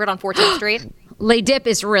 my favorite on 14th Street? Le Dip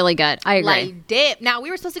is really good. I agree. Le Dip. Now,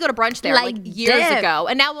 we were supposed to go to brunch there years ago,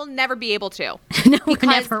 and now we'll never be able to. No,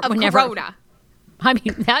 because of Corona. I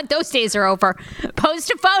mean, those days are over.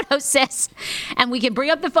 Post a photo, sis. And we can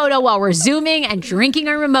bring up the photo while we're Zooming and drinking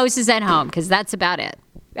our mimosas at home, because that's about it.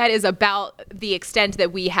 That is about the extent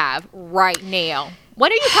that we have right now.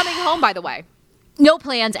 When are you coming home, by the way? No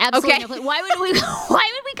plans. Absolutely no plans. Why would we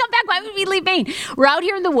come back? Why would we leave Maine? We're out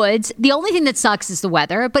here in the woods. The only thing that sucks is the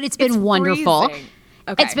weather, but it's been wonderful. Freezing.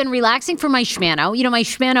 Okay. It's been relaxing for my schmano. My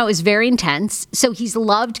schmano is very intense, so he's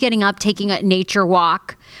loved getting up, taking a nature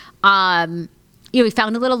walk. We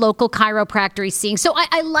found a little local chiropractor he's seeing. So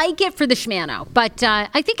I like it for the schmano. But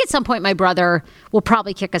I think at some point my brother will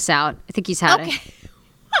probably kick us out. I think he's had it.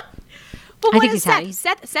 But what is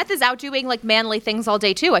Seth? Seth is out doing manly things all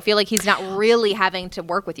day too. I feel like he's not really having to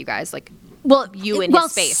work with you guys,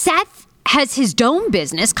 his space. Seth has his dome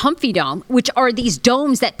business, Comfy Dome, which are these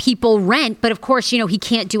domes that people rent. But of course, he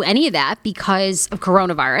can't do any of that because of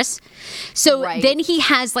coronavirus. So then he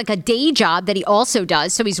has a day job that he also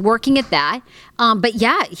does. So he's working at that. But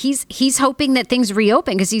yeah, he's hoping that things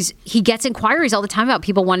reopen because he gets inquiries all the time about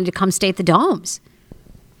people wanting to come stay at the domes.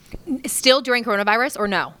 Still during coronavirus or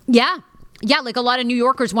no? Yeah. Yeah, a lot of New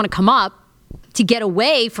Yorkers want to come up to get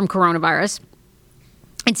away from coronavirus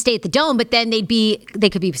and stay at the dome, but then they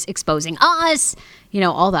could be exposing us,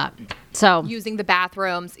 all that. So using the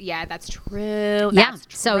bathrooms. Yeah, that's true. That's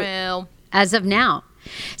true. So as of now.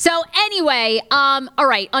 So anyway, all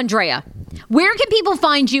right, Andrea, where can people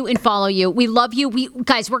find you and follow you? We love you.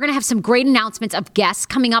 Guys, we're going to have some great announcements of guests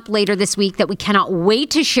coming up later this week that we cannot wait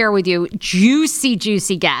to share with you. Juicy,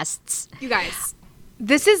 juicy guests. You guys,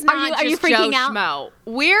 this is not are you freaking out? Schmo.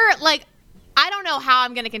 We're I don't know how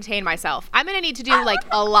I'm going to contain myself. I'm going to need to do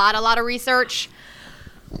a lot of research.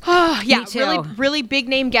 Yeah, Me too. really, really big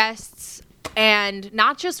name guests, and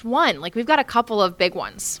not just one. We've got a couple of big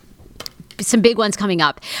ones. Some big ones coming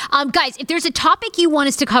up. Guys, if there's a topic you want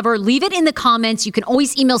us to cover, leave it in the comments. You can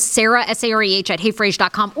always email Sarah, SAREH, at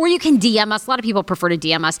heyfrase.com, or you can DM us. A lot of people prefer to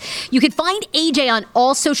DM us. You can find AJ on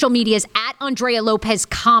all social medias at Andrea Lopez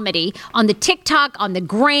Comedy, on the TikTok, on the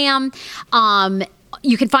Gram.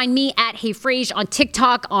 You can find me at Hey Frase on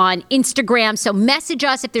TikTok, on Instagram. So message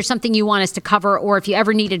us if there's something you want us to cover, or if you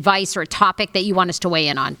ever need advice or a topic that you want us to weigh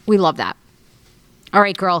in on. We love that. All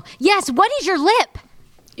right, girl. Yes, what is your lip?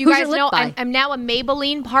 You guys know I'm now a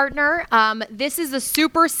Maybelline partner. This is a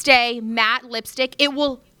Super Stay matte lipstick. It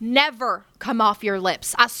will never come off your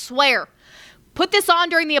lips. I swear. Put this on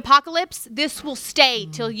during the apocalypse. This will stay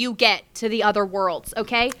till you get to the other worlds,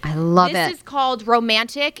 okay? I love it. This is called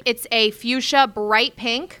Romantic. It's a fuchsia bright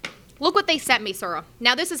pink. Look what they sent me, Sarah.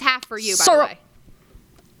 Now, this is half for you, by the way.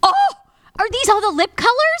 Oh, are these all the lip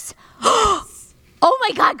colors? Yes. Oh,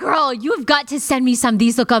 my God, girl. You have got to send me some.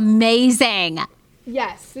 These look amazing.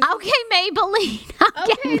 Yes. Okay, Maybelline.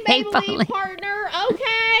 Okay, Maybelline partner.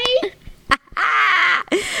 Okay.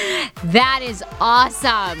 That is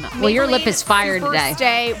awesome. Well, your lip is fire today.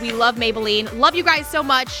 Stay. We love Maybelline. Love you guys so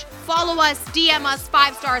much. Follow us, DM us,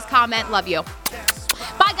 5 stars, comment. Love you.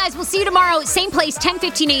 Bye, guys. We'll see you tomorrow. Same place,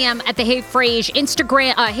 10:15 a.m. at the Hey Frase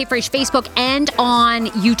Instagram, Hey Frase Facebook, and on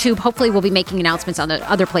YouTube. Hopefully, we'll be making announcements on the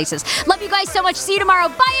other places. Love you guys so much. See you tomorrow.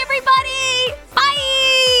 Bye, everybody.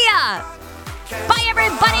 Bye. Bye,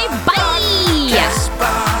 everybody.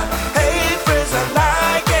 Bye.